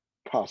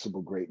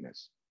possible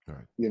greatness.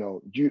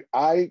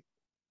 Right.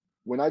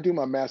 When I do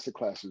my master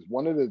classes,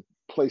 one of the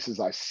places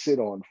I sit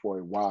on for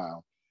a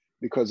while,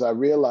 because I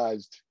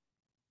realized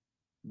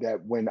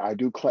that when I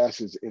do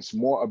classes, it's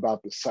more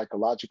about the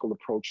psychological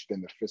approach than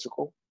the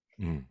physical.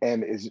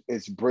 And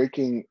it's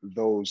breaking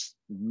those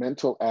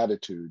mental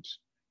attitudes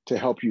to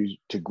help you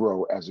to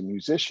grow as a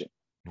musician.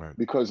 Right.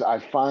 Because I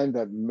find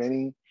that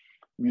many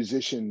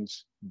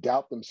musicians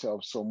doubt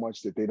themselves so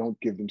much that they don't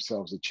give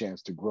themselves a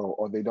chance to grow,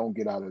 or they don't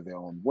get out of their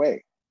own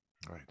way.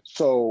 Right.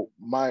 So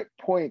my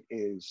point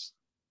is,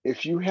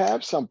 if you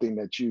have something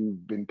that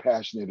you've been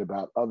passionate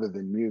about other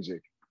than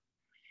music,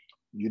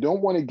 you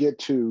don't want to get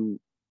to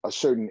a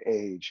certain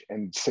age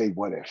and say,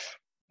 what if?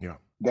 Yeah.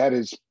 That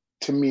is,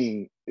 to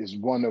me, is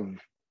one of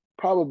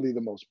probably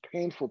the most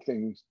painful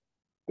things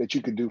that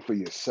you could do for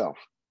yourself,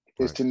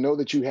 is to know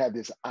that you had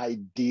this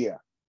idea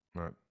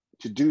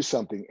to do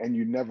something and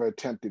you never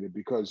attempted it.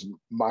 Because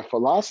my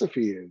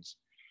philosophy is,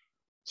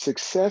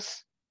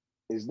 success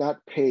is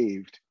not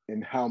paved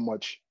in how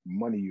much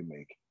money you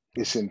make.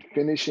 It's in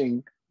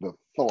finishing the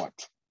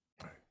thought.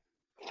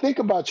 Think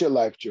about your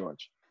life,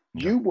 George.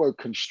 You work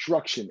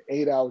construction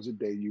 8 hours a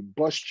day. You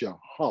bust your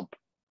hump.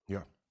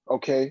 Yeah.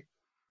 Okay.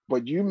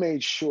 But you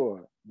made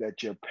sure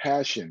that your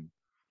passion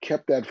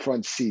kept that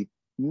front seat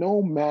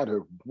no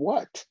matter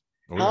what.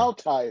 How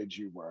tired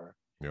you were.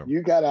 Yeah.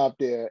 You got out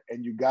there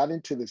and you got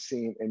into the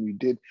scene and you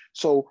did.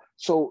 So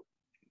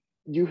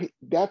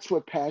that's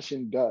what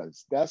passion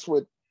does. That's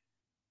what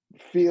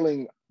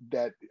feeling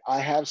that I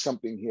have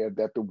something here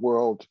that the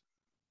world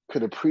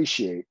could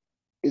appreciate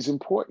is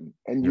important.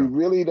 And you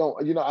really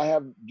don't,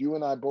 you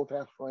and I both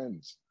have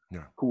friends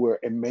who are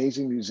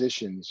amazing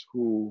musicians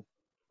who,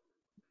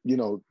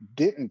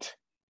 didn't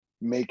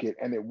make it.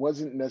 And it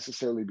wasn't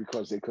necessarily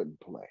because they couldn't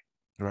play.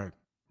 Right. It,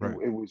 Right.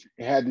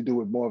 it had to do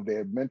with more of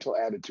their mental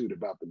attitude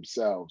about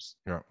themselves.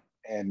 Yeah.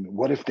 And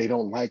what if they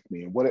don't like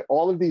me? And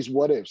all of these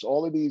what ifs,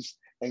 all of these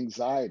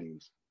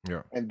anxieties.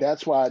 Yeah. And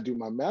that's why I do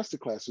my master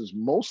classes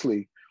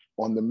mostly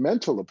on the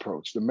mental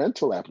approach, the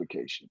mental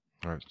application.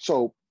 Right.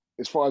 So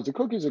as far as the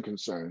cookies are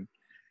concerned,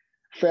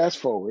 fast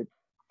forward,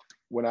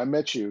 when I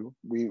met you,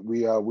 we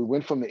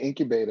went from the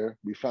incubator.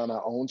 We found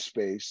our own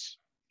space.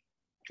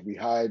 We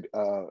hired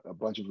a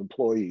bunch of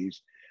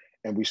employees,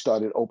 and we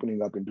started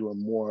opening up and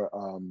doing more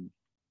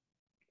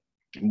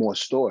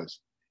stores.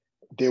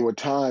 There were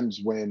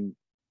times when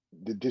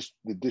the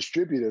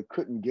distributor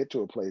couldn't get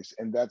to a place,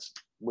 and that's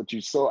what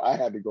you saw. I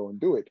had to go and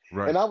do it,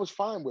 Right. and I was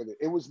fine with it.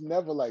 It was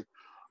never like,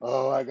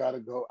 oh, I gotta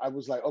go. I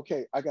was like,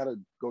 okay, I gotta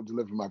go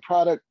deliver my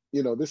product.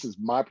 This is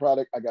my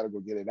product. I gotta go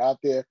get it out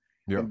there,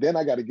 Yeah. and then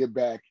I gotta get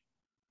back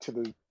to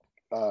the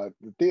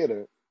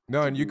theater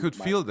No, to and you do could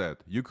my feel that.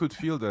 You could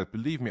feel that.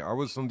 Believe me, I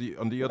was on the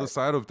other right.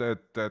 side of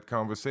that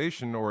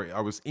conversation, or I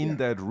was in Yeah,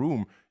 that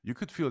room. You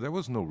could feel there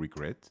was no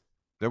regret.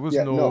 There was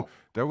yeah, no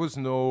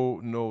no,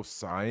 no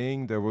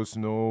sighing. There was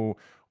no,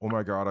 oh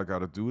my God, I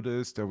gotta do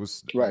this. There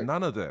was right.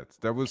 none of that.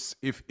 There was,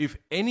 if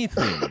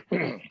anything,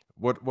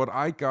 what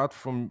I got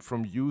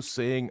from you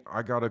saying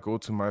I gotta go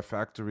to my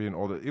factory and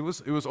all that, it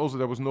was also,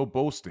 there was no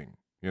boasting.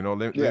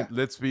 Yeah.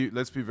 Let's be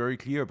very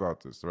clear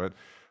about this, right?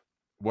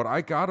 What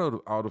I got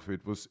out of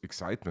it was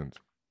excitement.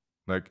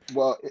 Like,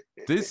 Well,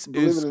 this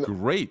believe it is or not,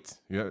 great.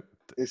 Yeah,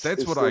 that's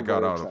it's what I still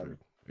got very out of exciting.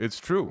 it. It's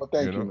true, Well,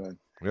 thank you, man.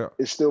 Yeah,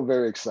 It's still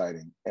very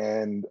exciting.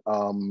 And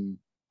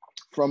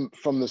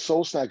from the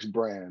Soul Snacks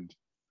brand,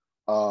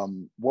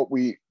 what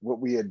we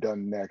had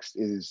done next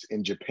is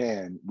in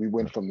Japan. We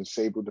went right. from the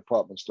Sable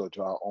department store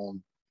to our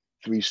own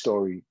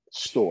 3-story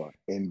store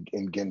in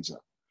Ginza,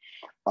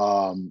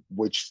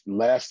 which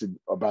lasted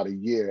about a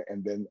year,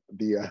 and then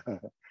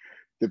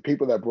the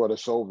people that brought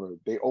us over,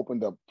 they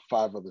opened up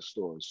 5 other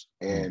stores,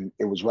 Mm, and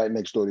it was right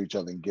next door to each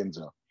other in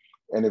Ginza.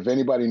 And if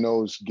anybody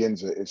knows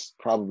Ginza, it's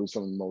probably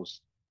some of the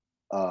most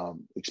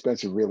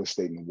expensive real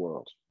estate in the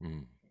world.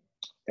 mm,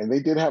 And they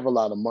did have a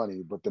lot of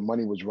money, but the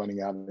money was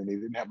running out, and they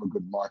didn't have a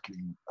good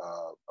marketing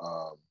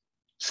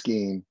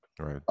scheme.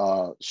 right.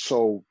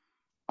 So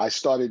I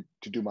started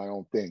to do my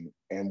own thing.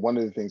 And one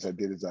of the things I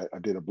did is I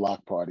did a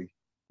block party,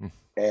 Mm,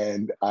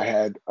 and I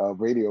had a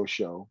radio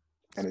show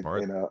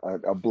smart. and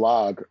a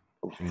blog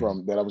Mm,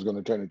 from that I was going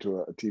to turn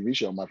into a TV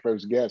show. My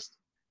first guest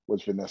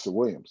was Vanessa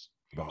Williams,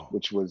 wow.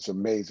 which was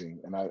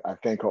amazing. And I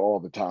thank her all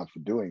the time for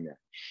doing that.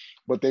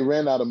 But they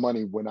ran out of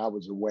money when I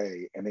was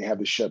away, and they had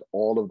to shut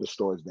all of the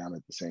stores down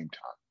at the same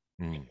time.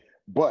 Mm,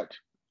 But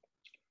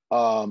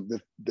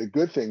the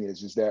good thing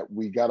is that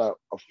we got a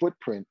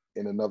footprint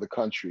in another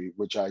country,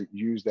 which I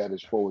use that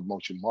as forward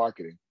motion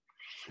marketing,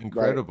 right?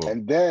 incredible.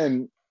 And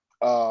then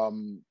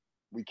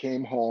we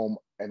came home,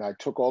 and I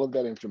took all of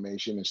that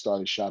information and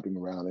started shopping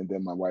around. And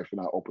then my wife and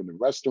I opened a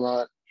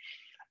restaurant.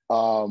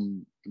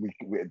 We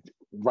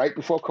right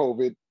before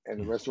COVID, and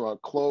the Mm,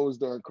 restaurant closed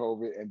during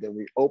COVID, and then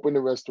we opened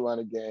the restaurant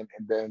again,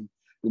 and then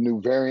the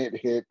new variant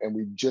hit, and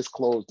we just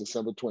closed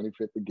December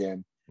 25th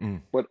again.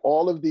 mm, But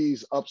all of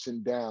these ups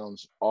and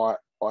downs are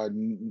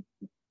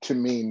to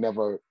me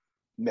never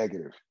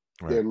negative.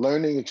 right. They're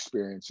learning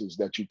experiences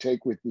that you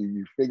take with you.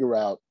 You figure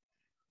out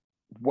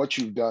what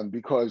you've done,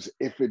 because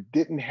if it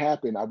didn't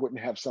happen, I wouldn't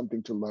have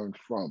something to learn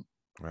from.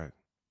 Right.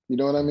 You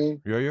know what I Right.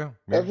 mean? Yeah. Yeah.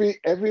 Yeah.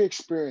 Every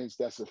experience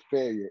that's a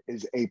failure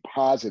is a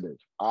positive.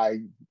 I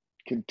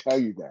can tell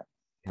you that.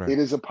 Right. It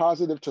is a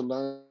positive to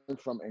learn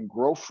from and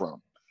grow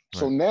from.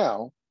 So Right.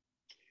 now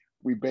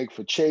we bake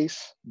for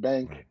Chase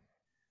Bank. Right.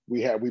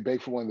 We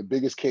bake for one of the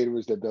biggest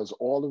caterers that does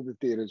all of the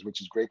theaters,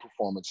 which is Great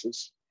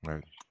Performances.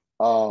 Right.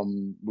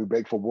 We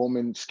bake for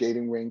Woman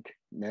Skating Rink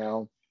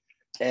now,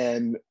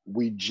 and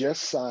we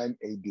just signed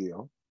a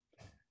deal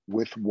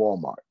with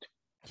Walmart,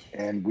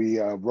 and we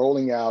are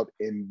rolling out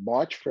in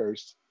March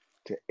 1st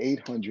to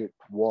 800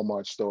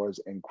 Walmart stores,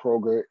 and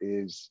Kroger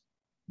is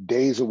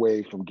days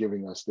away from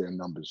giving us their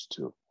numbers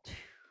too.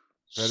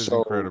 That is So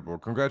incredible.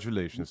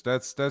 Congratulations.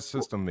 That's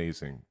just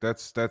amazing.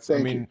 That's I thank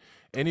you. mean,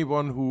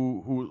 anyone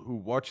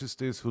who watches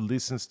this, who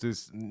listens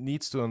this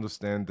needs to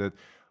understand that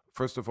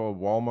first of all,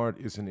 Walmart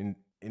is an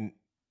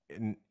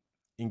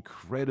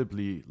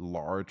incredibly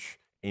large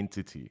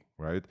entity,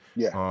 right?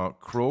 Yeah,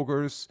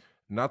 Kroger's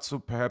not so,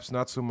 perhaps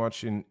not so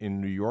much in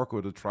New York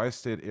or the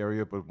tri-state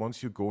area, but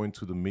once you go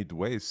into the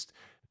Midwest,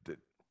 the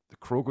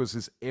Kroger's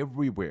is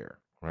everywhere,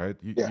 right?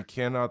 yeah, You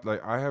cannot,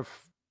 like, I have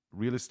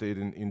real estate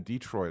in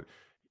Detroit.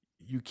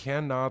 You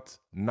cannot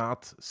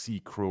not see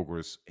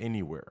Kroger's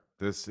anywhere.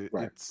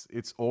 right.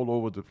 It's all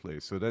over the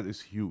place. So that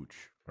is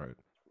huge, right?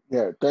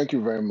 Yeah, thank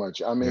you very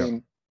much. I Yeah,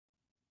 mean,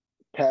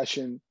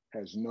 passion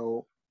has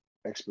no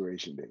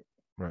expiration date.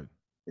 right,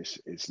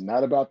 It's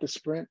not about the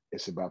sprint,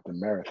 it's about the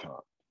marathon.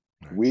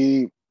 right.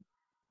 We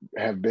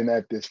have been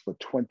at this for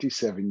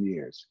 27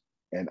 years,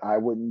 and I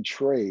wouldn't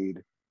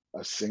trade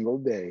a single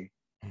day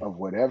of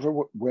whatever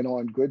went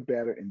on, good,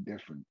 bad, or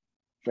indifferent,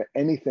 for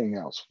anything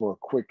else, for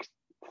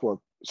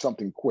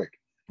something quick.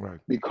 Right.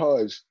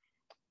 Because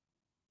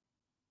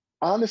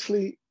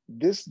honestly,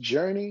 this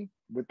journey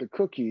with the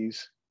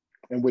cookies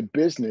and with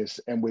business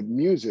and with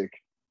music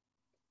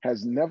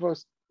has never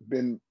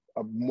been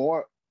a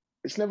more,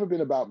 it's never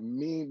been about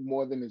me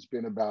more than it's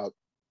been about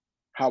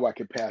how I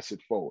could pass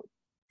it forward.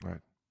 Right.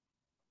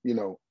 You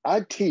know,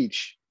 I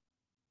teach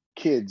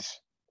kids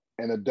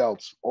and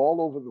adults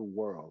all over the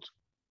world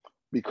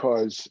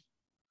because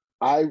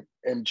I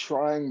am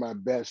trying my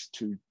best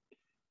to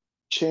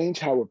change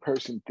how a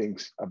person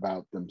thinks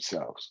about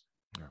themselves,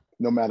 Yeah.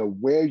 no matter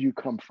where you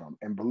come from.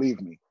 And believe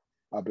me,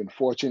 I've been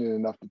fortunate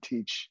enough to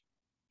teach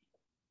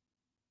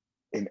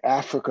in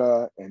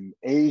Africa and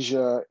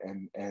Asia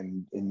and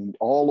in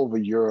all over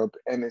Europe.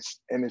 And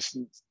it's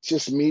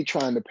just me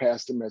trying to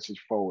pass the message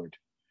forward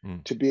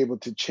Mm. to be able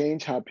to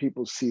change how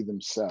people see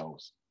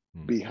themselves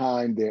Mm.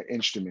 behind their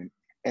instrument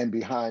and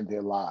behind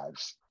their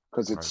lives,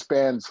 because it Right.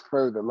 spans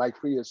further. Like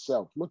for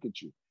yourself, look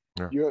at you.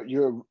 Yeah.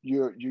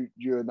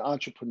 You're an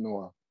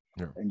entrepreneur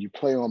Yeah. and you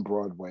play on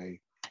Broadway,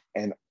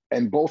 and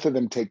both of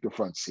them take the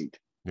front seat.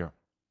 Yeah.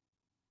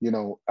 You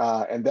know,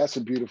 and that's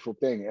a beautiful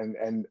thing.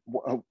 And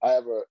I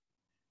have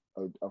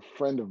a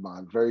friend of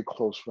mine, very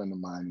close friend of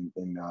mine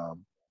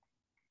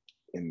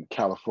in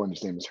California.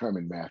 His name is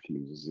Herman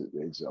Matthews.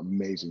 He's an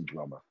amazing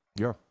drummer.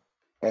 Yeah.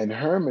 And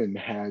Herman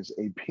has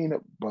a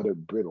peanut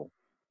brittle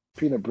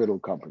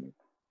company,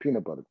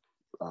 peanut butter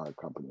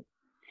company.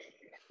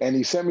 And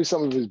he sent me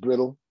some of his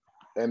brittle,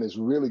 and it's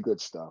really good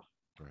stuff.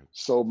 Right.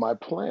 So my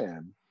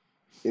plan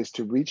is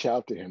to reach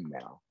out to him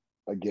now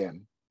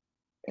again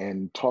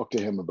and talk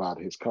to him about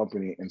his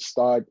company and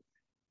start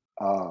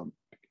um,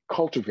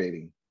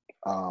 cultivating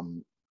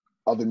um,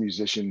 other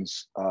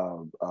musicians'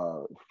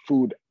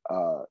 food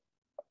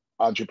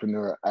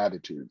entrepreneur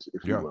attitudes,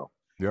 if you Yeah. will,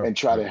 Yeah. and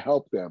try Yeah. to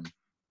help them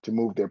to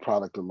move their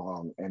product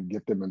along and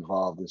get them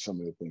involved in some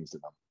of the things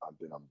that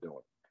I'm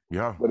doing.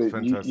 Yeah. But you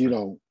Fantastic.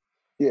 know,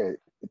 yeah,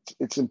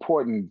 it's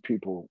important.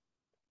 People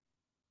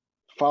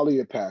follow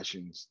your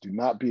passions. Do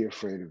not be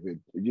afraid of it.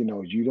 You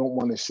know, you don't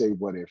want to say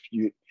what if.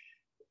 You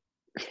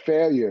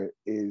failure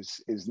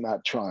is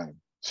not trying.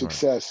 Right.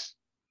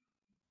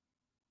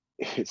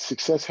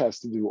 Success has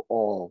to do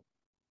all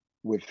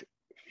with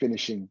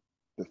finishing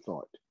the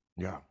thought,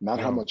 Yeah. not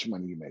how Yeah. much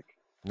money you make.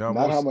 Yeah.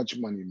 Not how Most. much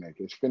money you make.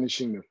 It's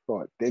finishing the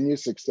thought. Then you're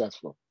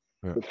successful.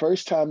 Yeah. The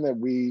first time that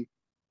we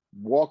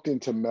walked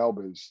into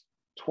Melba's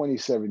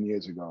 27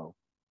 years ago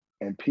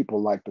and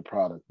people liked the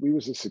product, we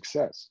was a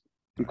success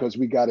Right. because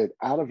we got it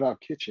out of our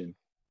kitchen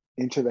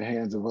into the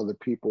hands of other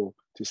people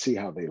to see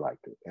how they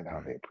liked it and how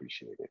Right. they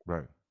appreciate it.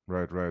 Right.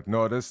 Right. Right.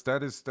 No,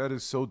 that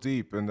is so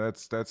deep, and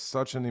that's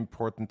such an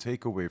important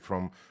takeaway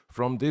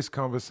from this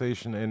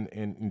conversation, and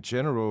in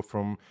general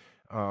from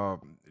uh,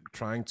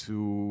 trying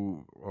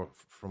to, or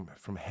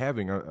from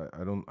having.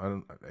 I don't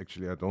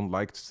actually, I don't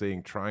like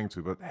saying trying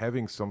to, but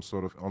having some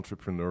sort of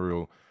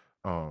entrepreneurial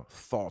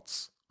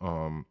thoughts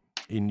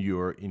in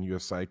your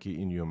psyche,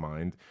 in your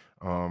mind.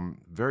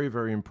 Very,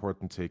 very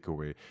important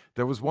takeaway.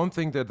 There was one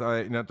thing that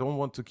and I don't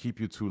want to keep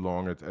you too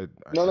long.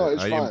 No, no,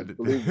 it's I fine. am,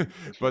 Believe me,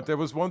 it's but fine. there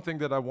was one thing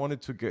that I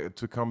wanted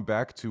to come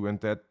back to, and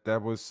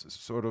that was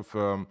sort of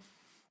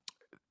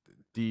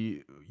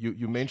the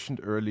you mentioned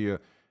earlier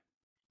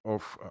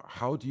of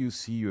how do you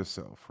see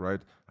yourself,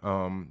 right?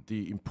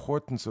 The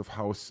importance of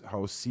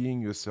how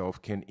seeing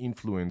yourself can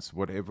influence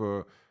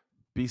whatever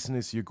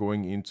business you're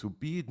going into,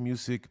 be it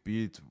music,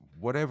 be it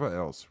whatever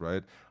else,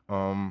 right?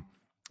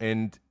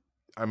 And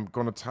I'm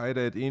gonna tie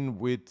that in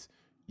with,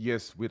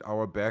 yes, with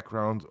our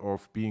background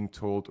of being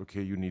told,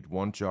 okay, you need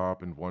one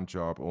job and one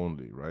job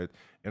only, right?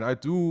 And I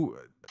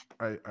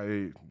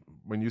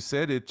when you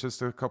said it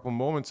just a couple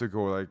moments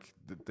ago, like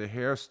the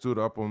hair stood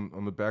up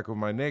on the back of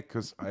my neck,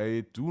 because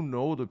I do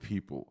know the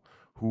people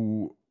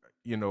who,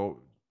 you know,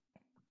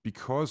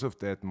 because of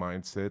that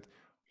mindset,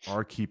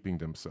 are keeping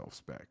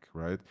themselves back,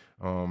 right?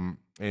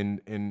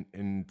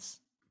 And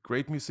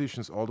great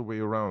musicians all the way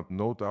around,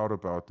 no doubt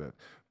about that,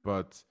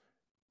 but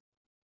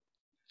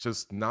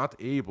just not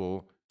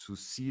able to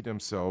see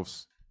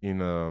themselves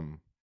in a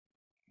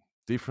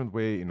different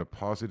way, in a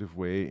positive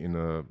way, in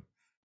a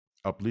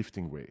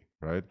uplifting way,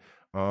 right?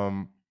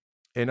 Um,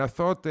 and I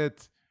thought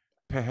that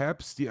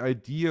perhaps the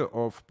idea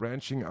of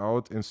branching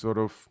out and sort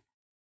of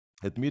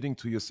admitting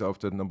to yourself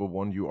that, number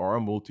one, you are a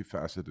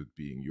multifaceted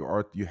being,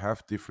 you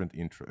have different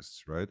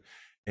interests, right?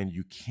 And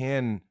you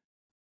can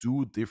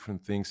do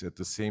different things at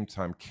the same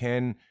time,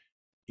 can,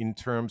 in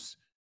terms,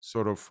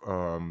 sort of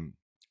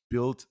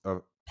build a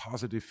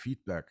positive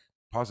feedback,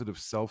 positive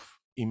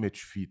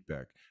self-image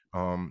feedback,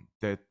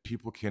 that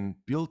people can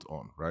build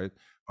on, right?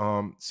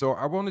 So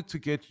I wanted to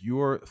get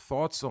your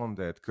thoughts on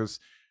that, because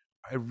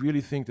I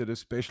really think that,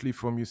 especially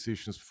for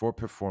musicians, for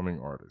performing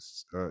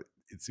artists,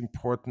 it's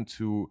important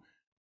to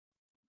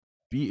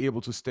be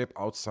able to step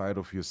outside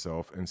of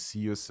yourself and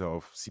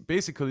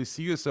basically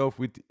see yourself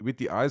with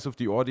the eyes of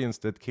the audience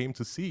that came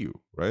to see you,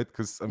 right?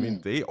 Because I mean,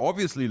 Mm. they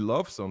obviously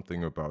love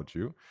something about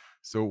you,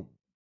 so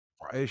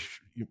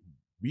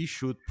we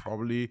should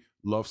probably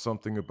love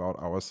something about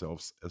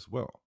ourselves as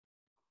well.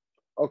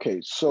 Okay,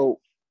 so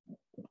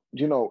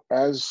you know,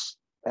 as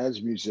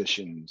as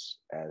musicians,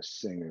 as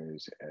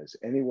singers, as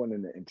anyone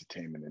in the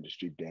entertainment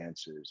industry,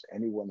 dancers,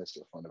 anyone that's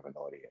in front of an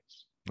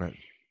audience, Right.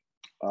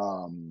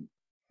 um,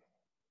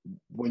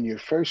 when you're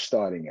first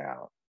starting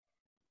out,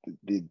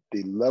 the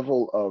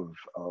level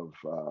of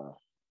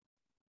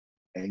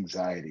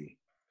anxiety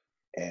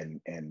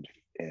and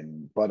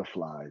and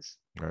butterflies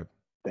Right.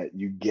 that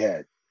you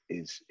get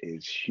is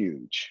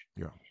huge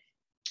Yeah.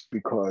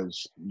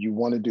 because you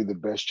want to do the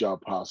best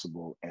job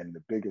possible, and the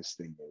biggest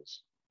thing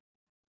is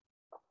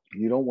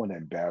you don't want to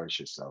embarrass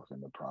yourself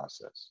in the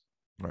process.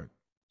 Right.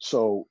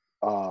 So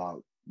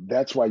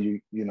that's why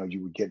you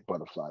would get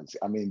butterflies.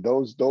 I mean,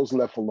 those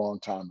left a long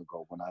time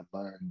ago when I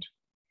learned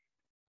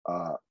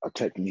a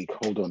technique.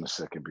 Hold on a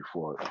second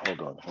before.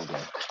 Hold on.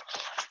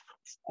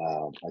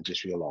 I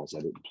just realized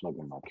I didn't plug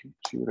in my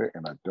computer,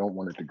 and I don't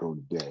want it to go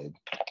dead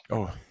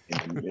Oh,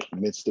 in the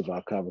midst of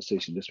our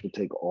conversation. This would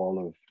take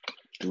all of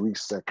 3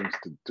 seconds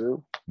to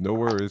do. no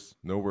worries.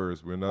 No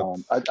worries. We're not.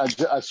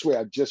 I swear,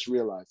 I just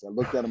realized. I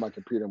looked down at my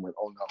computer and went,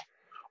 "Oh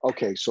no."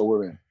 Okay, so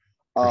we're in.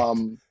 Great.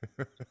 Um,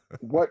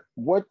 what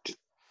what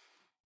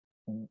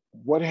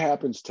what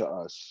happens to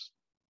us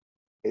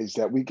is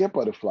that we get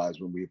butterflies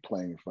when we're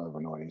playing in front of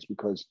an audience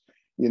because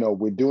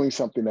we're doing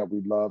something that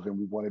we love and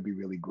we want to be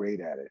really great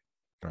at it.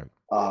 Right.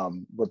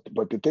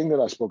 But the thing that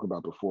I spoke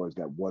about before is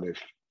that what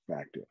if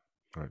factor.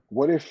 Right.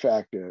 What if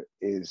factor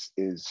is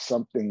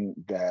something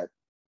that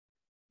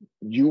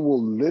you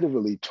will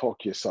literally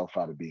talk yourself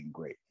out of being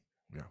great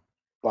Yeah.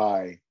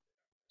 by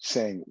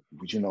saying,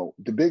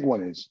 the big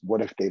one is,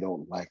 what if they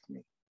don't like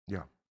me?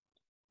 Yeah.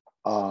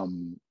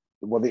 Um,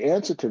 well, the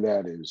answer to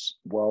that is,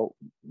 well,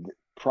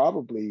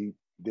 probably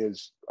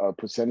there's a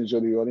percentage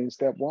of the audience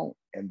that won't,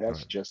 and that's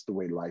Right. just the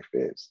way life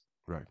is.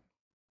 Right.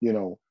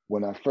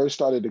 When I first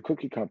started the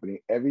cookie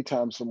company, every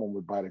time someone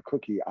would buy the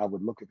cookie, I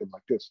would look at them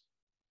like this,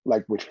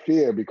 like with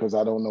fear, because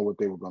I don't know what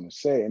they were going to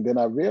say. And then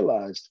I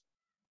realized,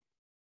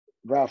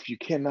 Ralph, you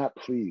cannot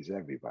please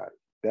everybody.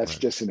 That's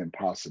Right. just an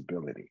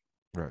impossibility.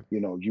 Right.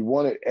 You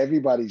want it,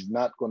 everybody's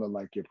not going to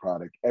like your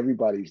product.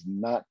 Everybody's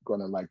not going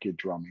to like your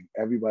drumming.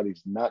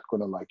 Everybody's not going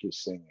to like your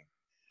singing.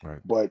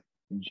 Right. But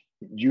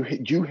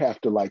you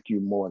have to like you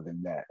more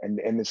than that. And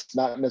it's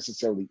not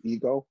necessarily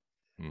ego,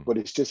 Mm. but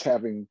it's just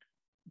having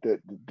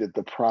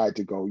the pride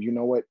to go, you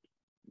know what,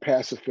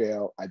 pass or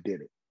fail, I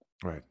did it.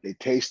 Right. They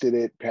tasted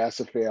it, pass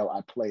or fail,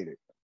 I played it.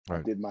 I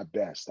Right. did my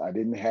best. I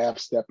didn't half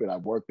step it. I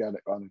worked on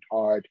it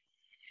hard.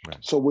 Right.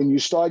 So when you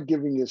start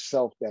giving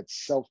yourself that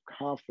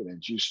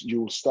self-confidence,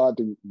 you'll start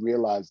to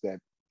realize that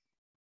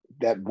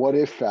what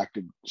if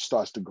factor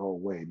starts to go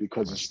away,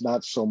 because Right. it's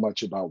not so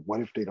much about what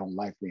if they don't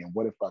like me and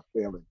what if I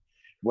fail and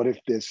what if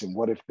this and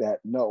what if that.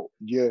 No,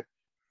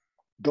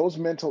 those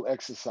mental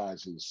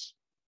exercises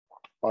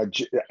are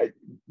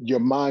your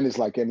mind is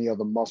like any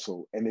other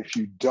muscle, and if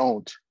you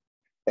don't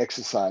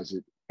exercise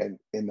it and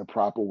in the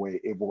proper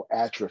way, it will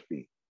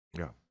atrophy.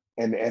 Yeah.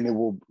 And it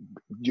will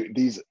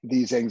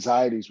these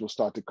anxieties will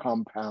start to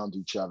compound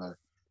each other.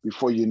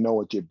 Before you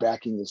know it, you're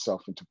backing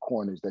yourself into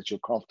corners that you're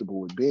comfortable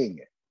with being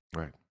in,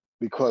 Right.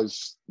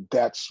 because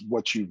that's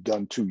what you've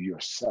done to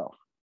yourself.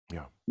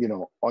 Yeah.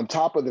 On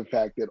top of the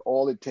fact that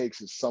all it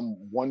takes is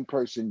one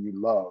person you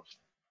love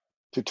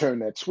to turn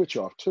that switch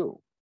off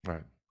too.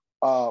 Right.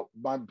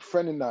 My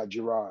friend and I,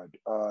 Gerard,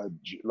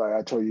 like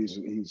I told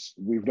you,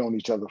 we've known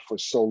each other for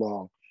so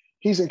long.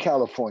 He's in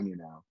California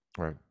now,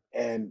 Right.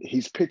 and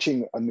he's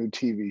pitching a new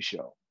TV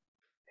show.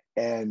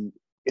 And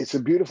it's a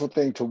beautiful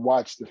thing to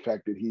watch the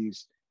fact that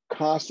he's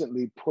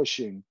constantly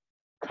pushing,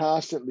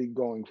 constantly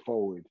going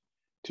forward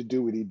to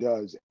do what he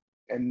does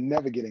and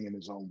never getting in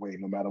his own way,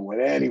 no matter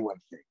what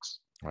anyone thinks.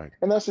 Right.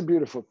 And that's a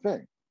beautiful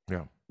thing.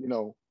 Yeah.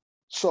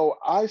 So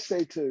I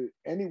say to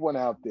anyone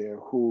out there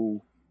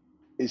who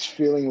is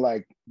feeling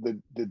like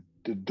the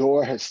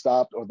door has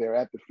stopped, or they're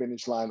at the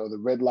finish line, or the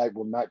red light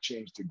will not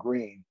change to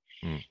green,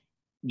 Mm.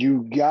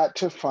 you got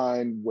to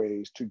find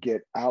ways to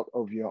get out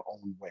of your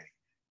own way.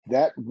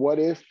 That what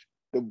if,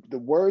 the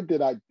word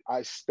that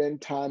I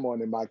spend time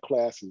on in my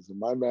classes, in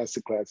my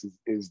master classes,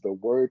 is the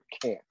word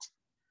can't.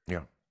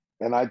 Yeah.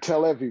 And I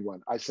tell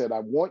everyone, I said, I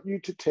want you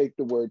to take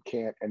the word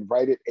can't and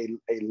write it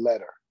a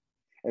letter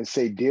and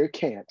say, dear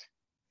can't,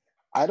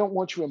 I don't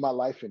want you in my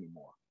life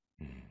anymore.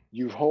 Mm.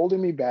 You've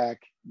holding me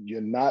back.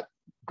 You're not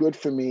good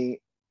for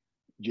me.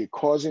 You're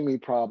causing me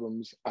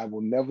problems. I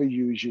will never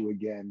use you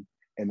again.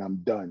 And I'm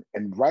done.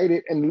 And write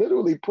it and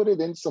literally put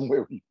it in somewhere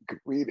where you can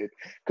read it,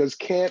 because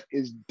can't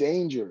is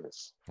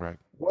dangerous. Right.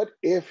 What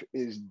if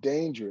is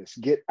dangerous.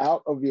 Get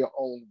out of your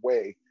own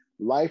way.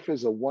 Life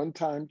is a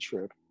one-time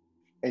trip,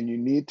 and you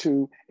need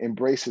to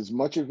embrace as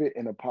much of it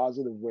in a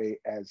positive way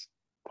as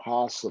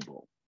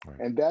possible. Right.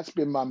 And that's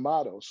been my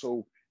motto.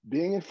 So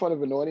being in front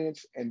of an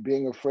audience and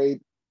being afraid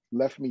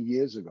left me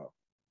years ago.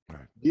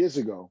 Right. Years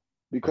ago,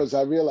 because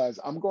I realized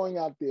I'm going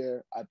out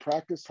there, I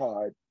practiced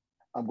hard,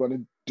 I'm going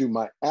to do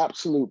my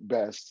absolute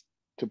best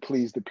to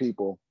please the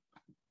people,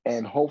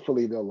 and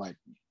hopefully they'll like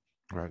me.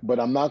 Right. But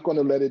I'm not going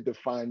to let it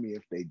define me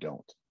if they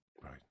don't.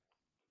 Right.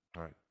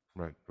 Right.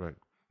 Right. Right.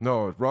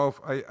 No,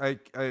 Ralph, I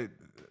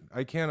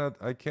I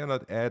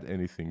cannot add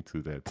anything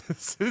to that.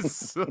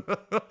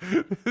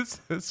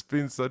 This has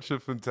been such a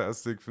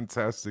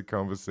fantastic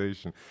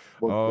conversation.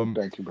 Well, Um,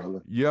 thank you,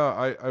 brother. yeah,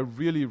 I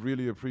really,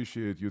 really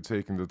appreciate you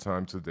taking the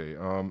time today.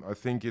 I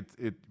think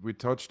it we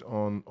touched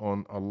on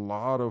a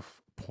lot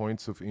of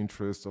points of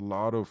interest, a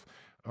lot of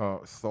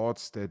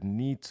thoughts that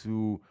need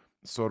to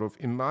sort of,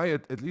 in my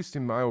at least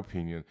in my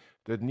opinion,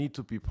 that need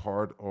to be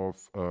part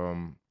of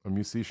a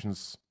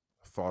musician's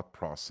thought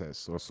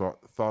process or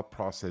thought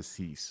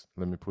processes.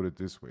 Let me put it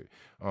this way.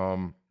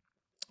 Um,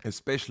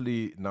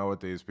 Especially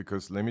nowadays,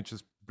 because let me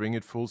just bring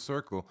it full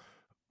circle.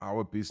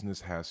 Our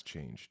business has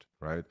changed,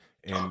 right?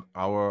 And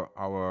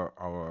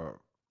our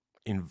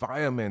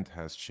environment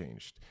has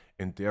changed,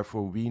 and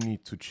therefore we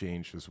need to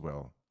change as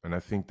well. And I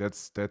think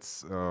that's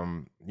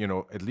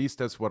at least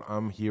that's what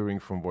I'm hearing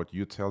from what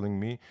you're telling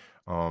me.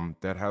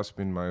 That has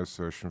been my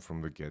assertion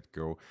from the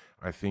get-go.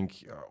 I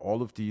think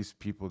all of these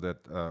people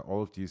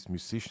all of these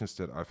musicians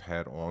that I've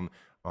had on,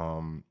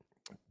 um,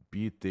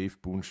 be it Dave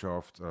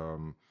Boonshaft.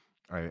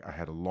 I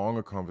had a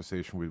longer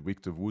conversation with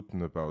Victor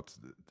Wooten about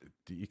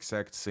the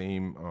exact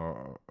same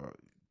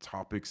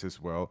topics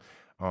as well.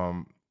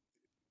 Um,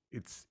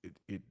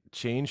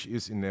 change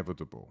is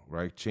inevitable,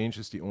 right? Change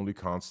is the only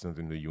constant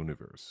in the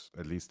universe.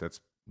 At least that's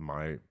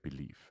my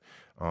belief,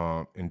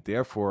 and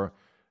therefore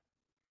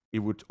it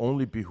would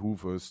only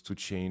behoove us to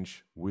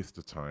change with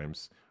the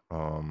times,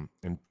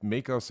 and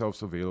make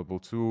ourselves available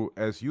to,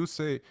 as you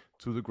say,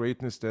 to the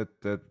greatness that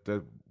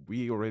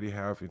we already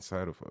have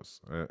inside of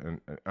us.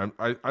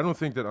 I don't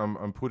think that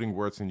I'm putting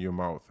words in your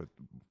mouth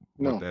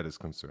what No. that is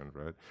concerned,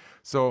 right?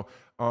 So,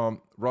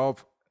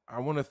 Ralph, I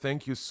want to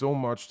thank you so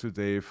much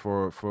today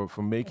for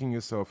making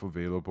yourself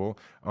available.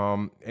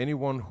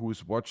 Anyone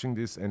who's watching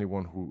this,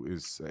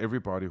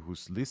 everybody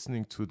who's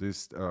listening to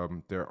this,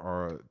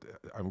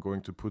 I'm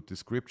going to put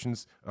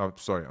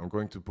I'm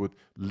going to put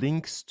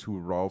links to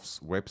Ralph's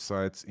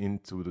websites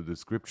into the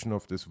description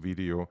of this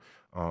video,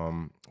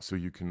 so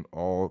you can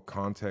all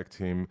contact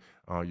him.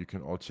 You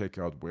can all check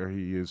out where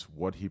he is,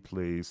 what he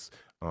plays.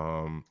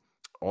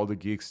 All the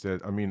gigs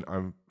that, I mean,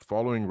 I'm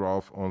following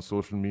Ralph on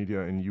social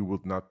media, and you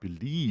would not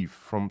believe,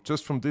 from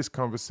this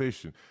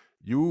conversation,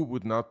 you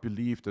would not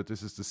believe that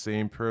this is the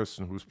same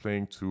person who's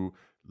playing to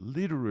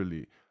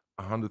literally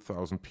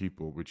 100,000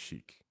 people with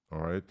Chic.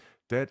 All right,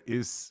 that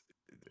is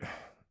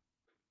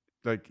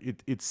like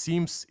it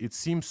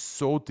seems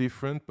so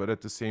different, but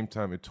at the same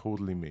time, it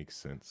totally makes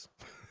sense.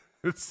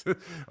 It's,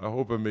 I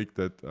hope I'm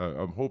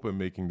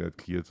making that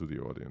clear to the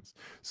audience.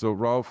 So,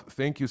 Ralph,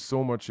 thank you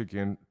so much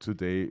again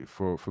today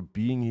for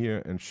being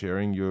here and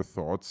sharing your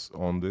thoughts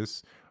on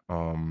this.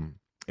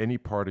 Any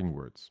parting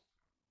words?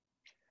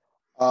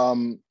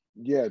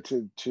 Yeah,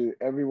 to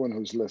everyone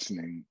who's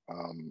listening,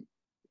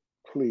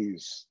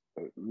 please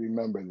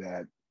remember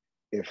that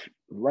if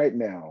right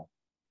now,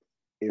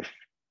 if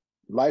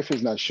life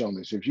has not shown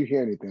us, if you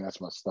hear anything,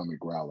 that's my stomach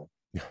growling.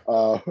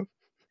 Uh,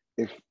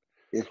 if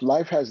if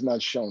life has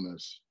not shown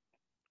us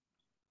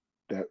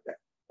that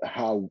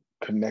how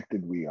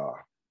connected we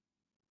are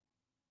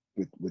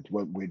with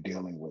what we're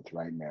dealing with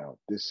right now,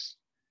 this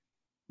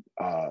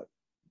uh,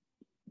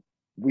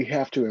 we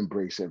have to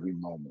embrace every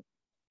moment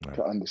Right,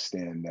 to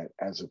understand that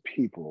as a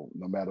people,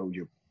 no matter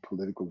your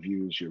political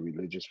views, your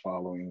religious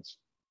followings,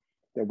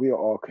 that we are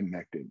all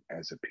connected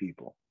as a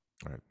people.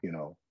 right, You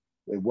know,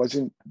 there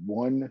wasn't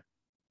one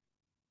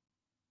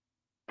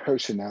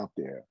person out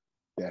there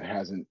that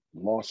hasn't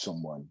lost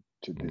someone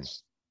to mm,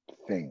 this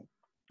thing.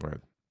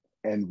 right,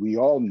 And we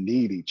all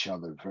need each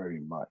other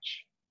very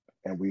much.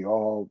 And we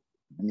all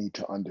need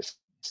to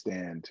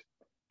understand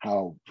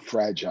how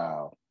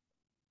fragile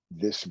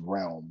this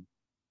realm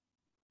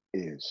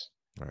is.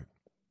 right,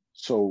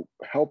 So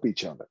help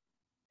each other.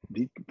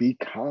 Be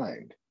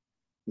kind.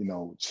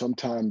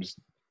 Sometimes,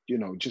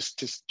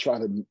 just try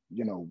to,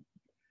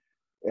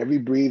 every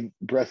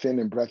breath in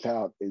and breath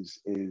out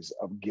is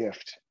a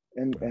gift.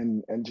 And right,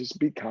 and and just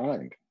be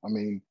kind. I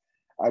mean,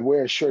 I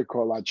wear a shirt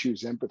called I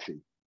Choose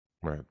Empathy,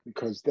 right,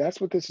 because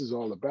that's what this is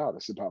all about.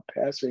 It's about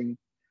passing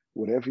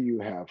whatever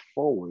you have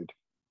forward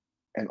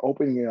and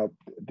opening up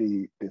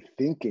the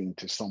thinking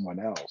to someone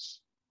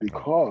else,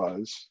 right,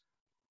 because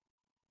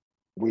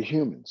we're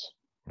humans,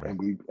 right,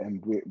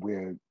 and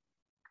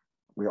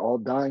we're all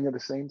dying of the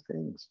same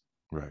things,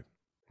 right,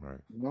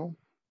 right, you know.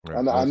 right.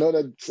 And I know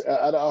that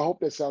I hope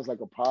that sounds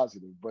like a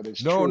positive, but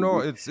it's No, true. no,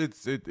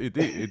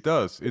 it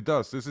does. It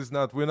does. This is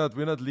not we're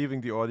not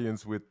leaving the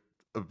audience with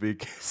a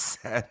big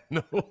sad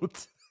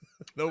note.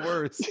 No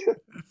worries.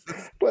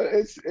 But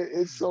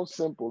it's so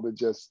simple to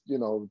just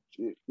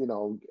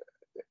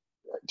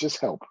just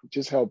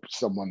help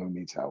someone who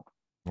needs help.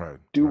 Right,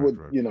 Do right, what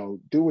right.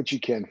 do what you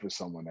can for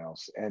someone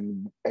else,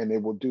 and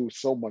it will do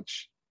so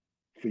much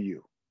for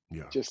you,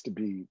 Yeah, just to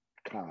be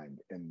kind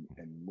and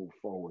move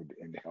forward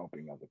in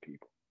helping other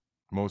people.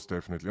 most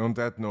definitely. On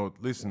that note,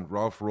 listen,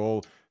 Ralph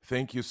Roll,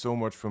 thank you so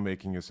much for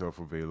making yourself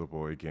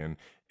available again.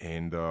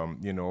 And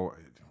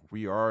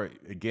we are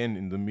again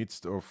in the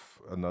midst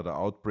of another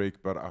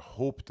outbreak, but I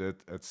hope that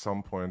at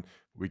some point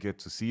we get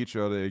to see each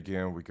other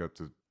again. We got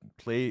to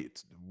play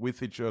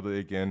with each other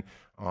again.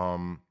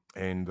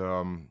 And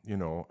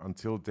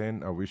until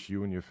then, I wish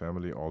you and your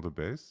family all the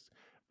best.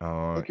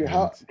 Thank you. And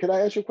How can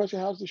I ask you a question?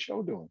 How's the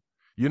show doing?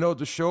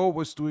 the show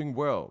was doing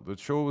well. The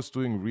show was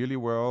doing really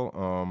well.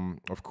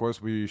 Of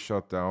course, we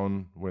shut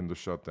down when the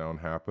shutdown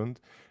happened,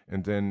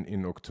 and then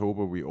in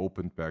October we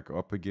opened back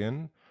up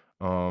again,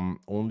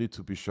 only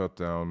to be shut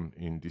down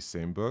in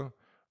December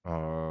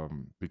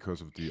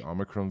because of the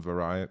Omicron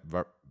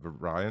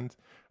variant.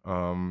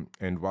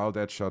 And while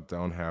that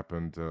shutdown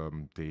happened,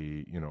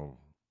 they,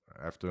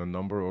 after a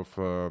number of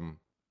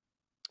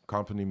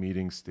company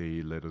meetings,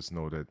 they let us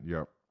know that,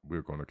 yeah,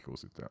 we're going to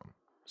close it down.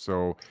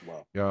 So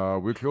Wow,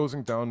 we're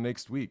closing down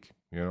next week.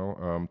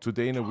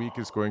 Today in a week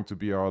is going to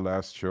be our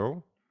last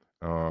show.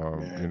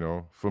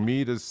 man. For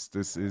me, this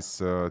is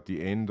the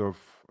end of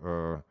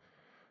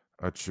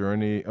a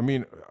journey. I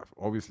mean,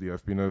 obviously,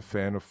 I've been a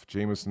fan of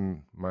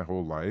Jameson my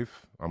whole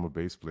life. I'm a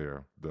bass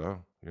player, duh.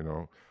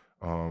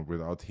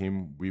 Without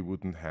him, we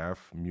wouldn't have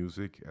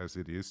music as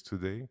it is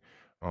today.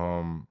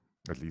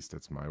 At least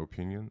that's my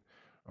opinion.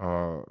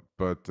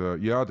 But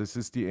yeah, this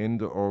is the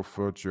end of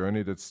a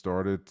journey that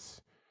started.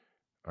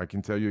 I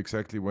can tell you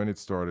exactly when it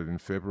started, in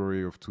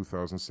February of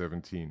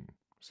 2017.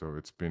 So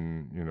it's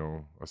been,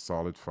 a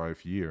solid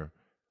 5 year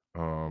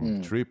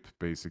Mm. trip,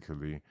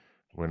 basically,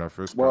 when I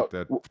first got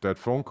Well, that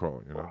phone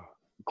call.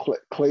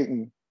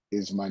 Clayton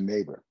is my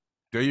neighbor.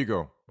 There you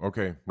go.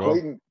 Okay. Well,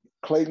 Clayton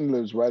Clayton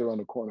lives right around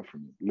the corner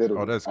from me. oh,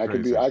 Literally, that's I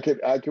could be crazy.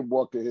 I could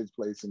walk to his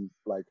place in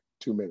like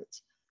 2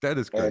 minutes. That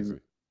is And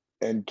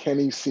crazy.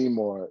 Kenny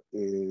Seymour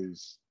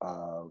is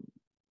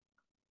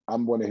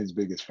I'm one of his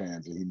biggest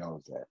fans, and he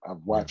knows that. I've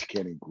Yeah. watched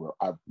Kenny grow.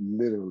 I've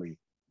literally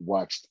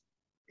watched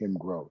him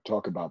grow.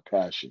 Talk about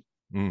passion.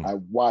 Mm. I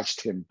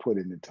watched him put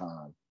in the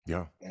time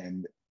Yeah.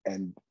 and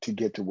to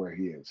get to where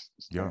he is.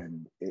 Yeah.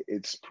 And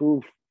it's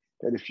proof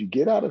that if you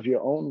get out of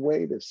your own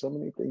way, there's so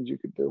many things you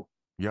could do.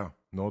 Yeah.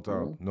 No You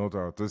doubt. know? No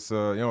doubt. This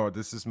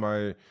is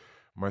my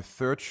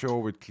third show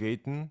with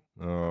Clayton.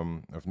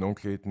 I've known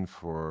Clayton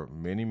for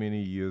many,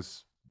 many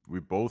years. We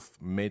both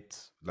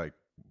met like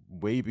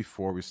way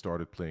before we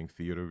started playing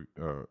theater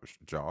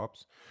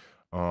jobs.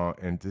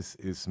 And this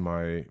is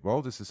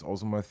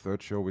also my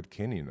third show with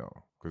Kenny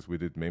now, because we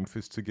did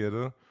Memphis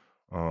together.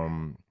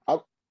 Um, I,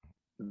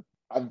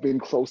 I've been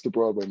close to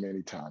Broadway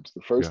many times.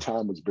 The first yeah,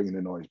 time was Bringing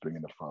the Noise,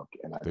 Bringing the Funk,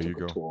 and I there you took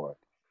a go. tour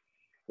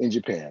in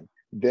Japan.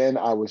 Then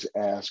I was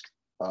asked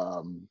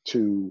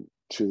to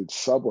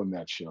sub on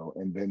that show,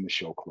 and then the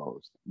show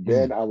closed. Mm,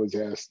 Then I was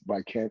asked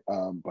by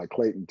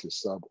Clayton to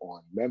sub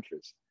on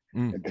Memphis,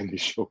 mm. and then the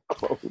show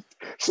closed.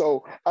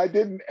 So I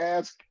didn't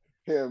ask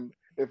him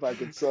if I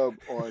could sub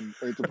on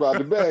Ain't the Proud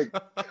to Beg.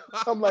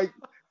 I'm like,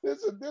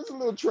 there's a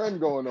little trend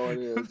going on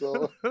here.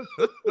 So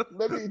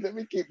let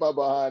me keep my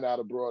behind out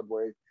of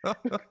Broadway.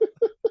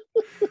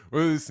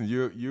 Well, listen,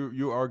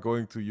 you are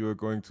going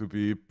to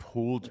be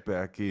pulled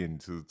back in,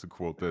 to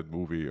quote that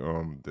movie.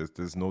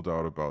 There's no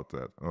doubt about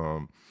that. Uh,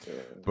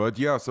 But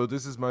yeah, so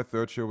this is my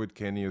third show with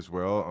Kenny as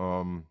well.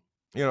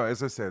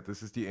 As I said,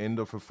 this is the end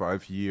of a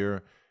 5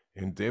 year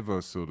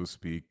endeavor, so to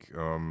speak.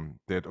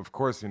 That of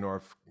course,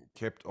 I've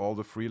kept all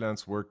the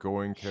freelance work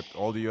going, kept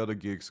all the other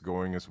gigs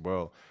going as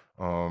well.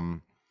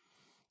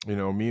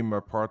 Me and my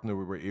partner,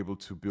 we were able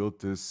to build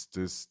this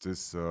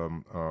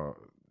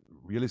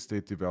real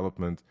estate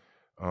development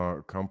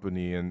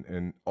company,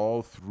 and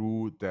all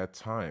through that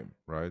time,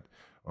 right?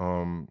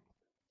 Um,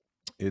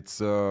 it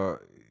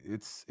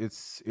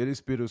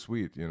is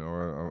bittersweet.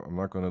 I'm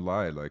not gonna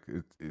lie. Like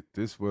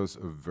this was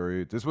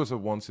a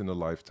once in a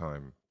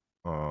lifetime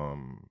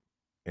um,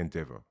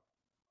 endeavor.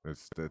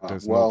 There's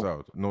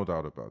well, no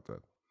doubt about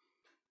that.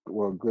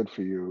 good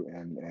for you,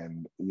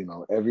 and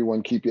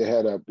everyone keep your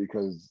head up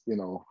because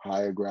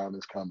higher ground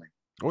is coming.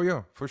 Oh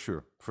yeah, for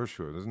sure, for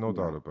sure. There's no You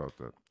doubt know, about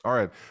that. All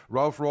right,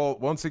 Ralph Roll.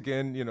 Once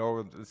again,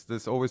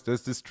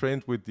 there's this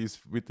trend with these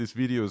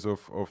videos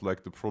of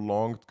like the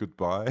prolonged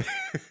goodbye,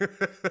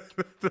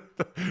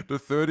 the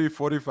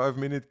 30-45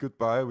 minute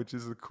goodbye, which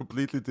is a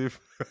completely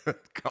different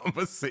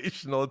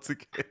conversation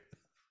altogether.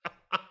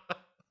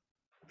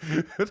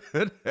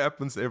 That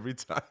happens every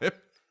time.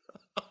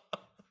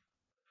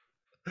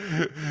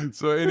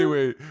 So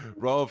anyway,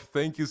 Ralph,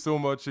 thank you so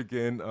much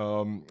again.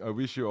 I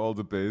wish you all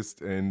the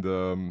best, and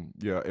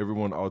yeah,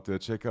 everyone out there,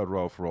 check out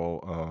Ralph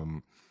Roll.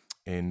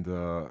 And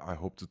I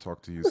hope to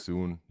talk to you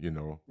soon.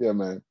 yeah,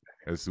 man.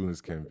 As soon as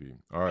can be.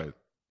 All right,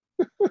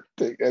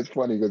 That's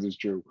funny because it's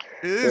true.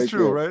 it is Take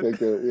true, care. right? Take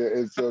care.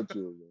 Yeah, it's so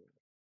true, man.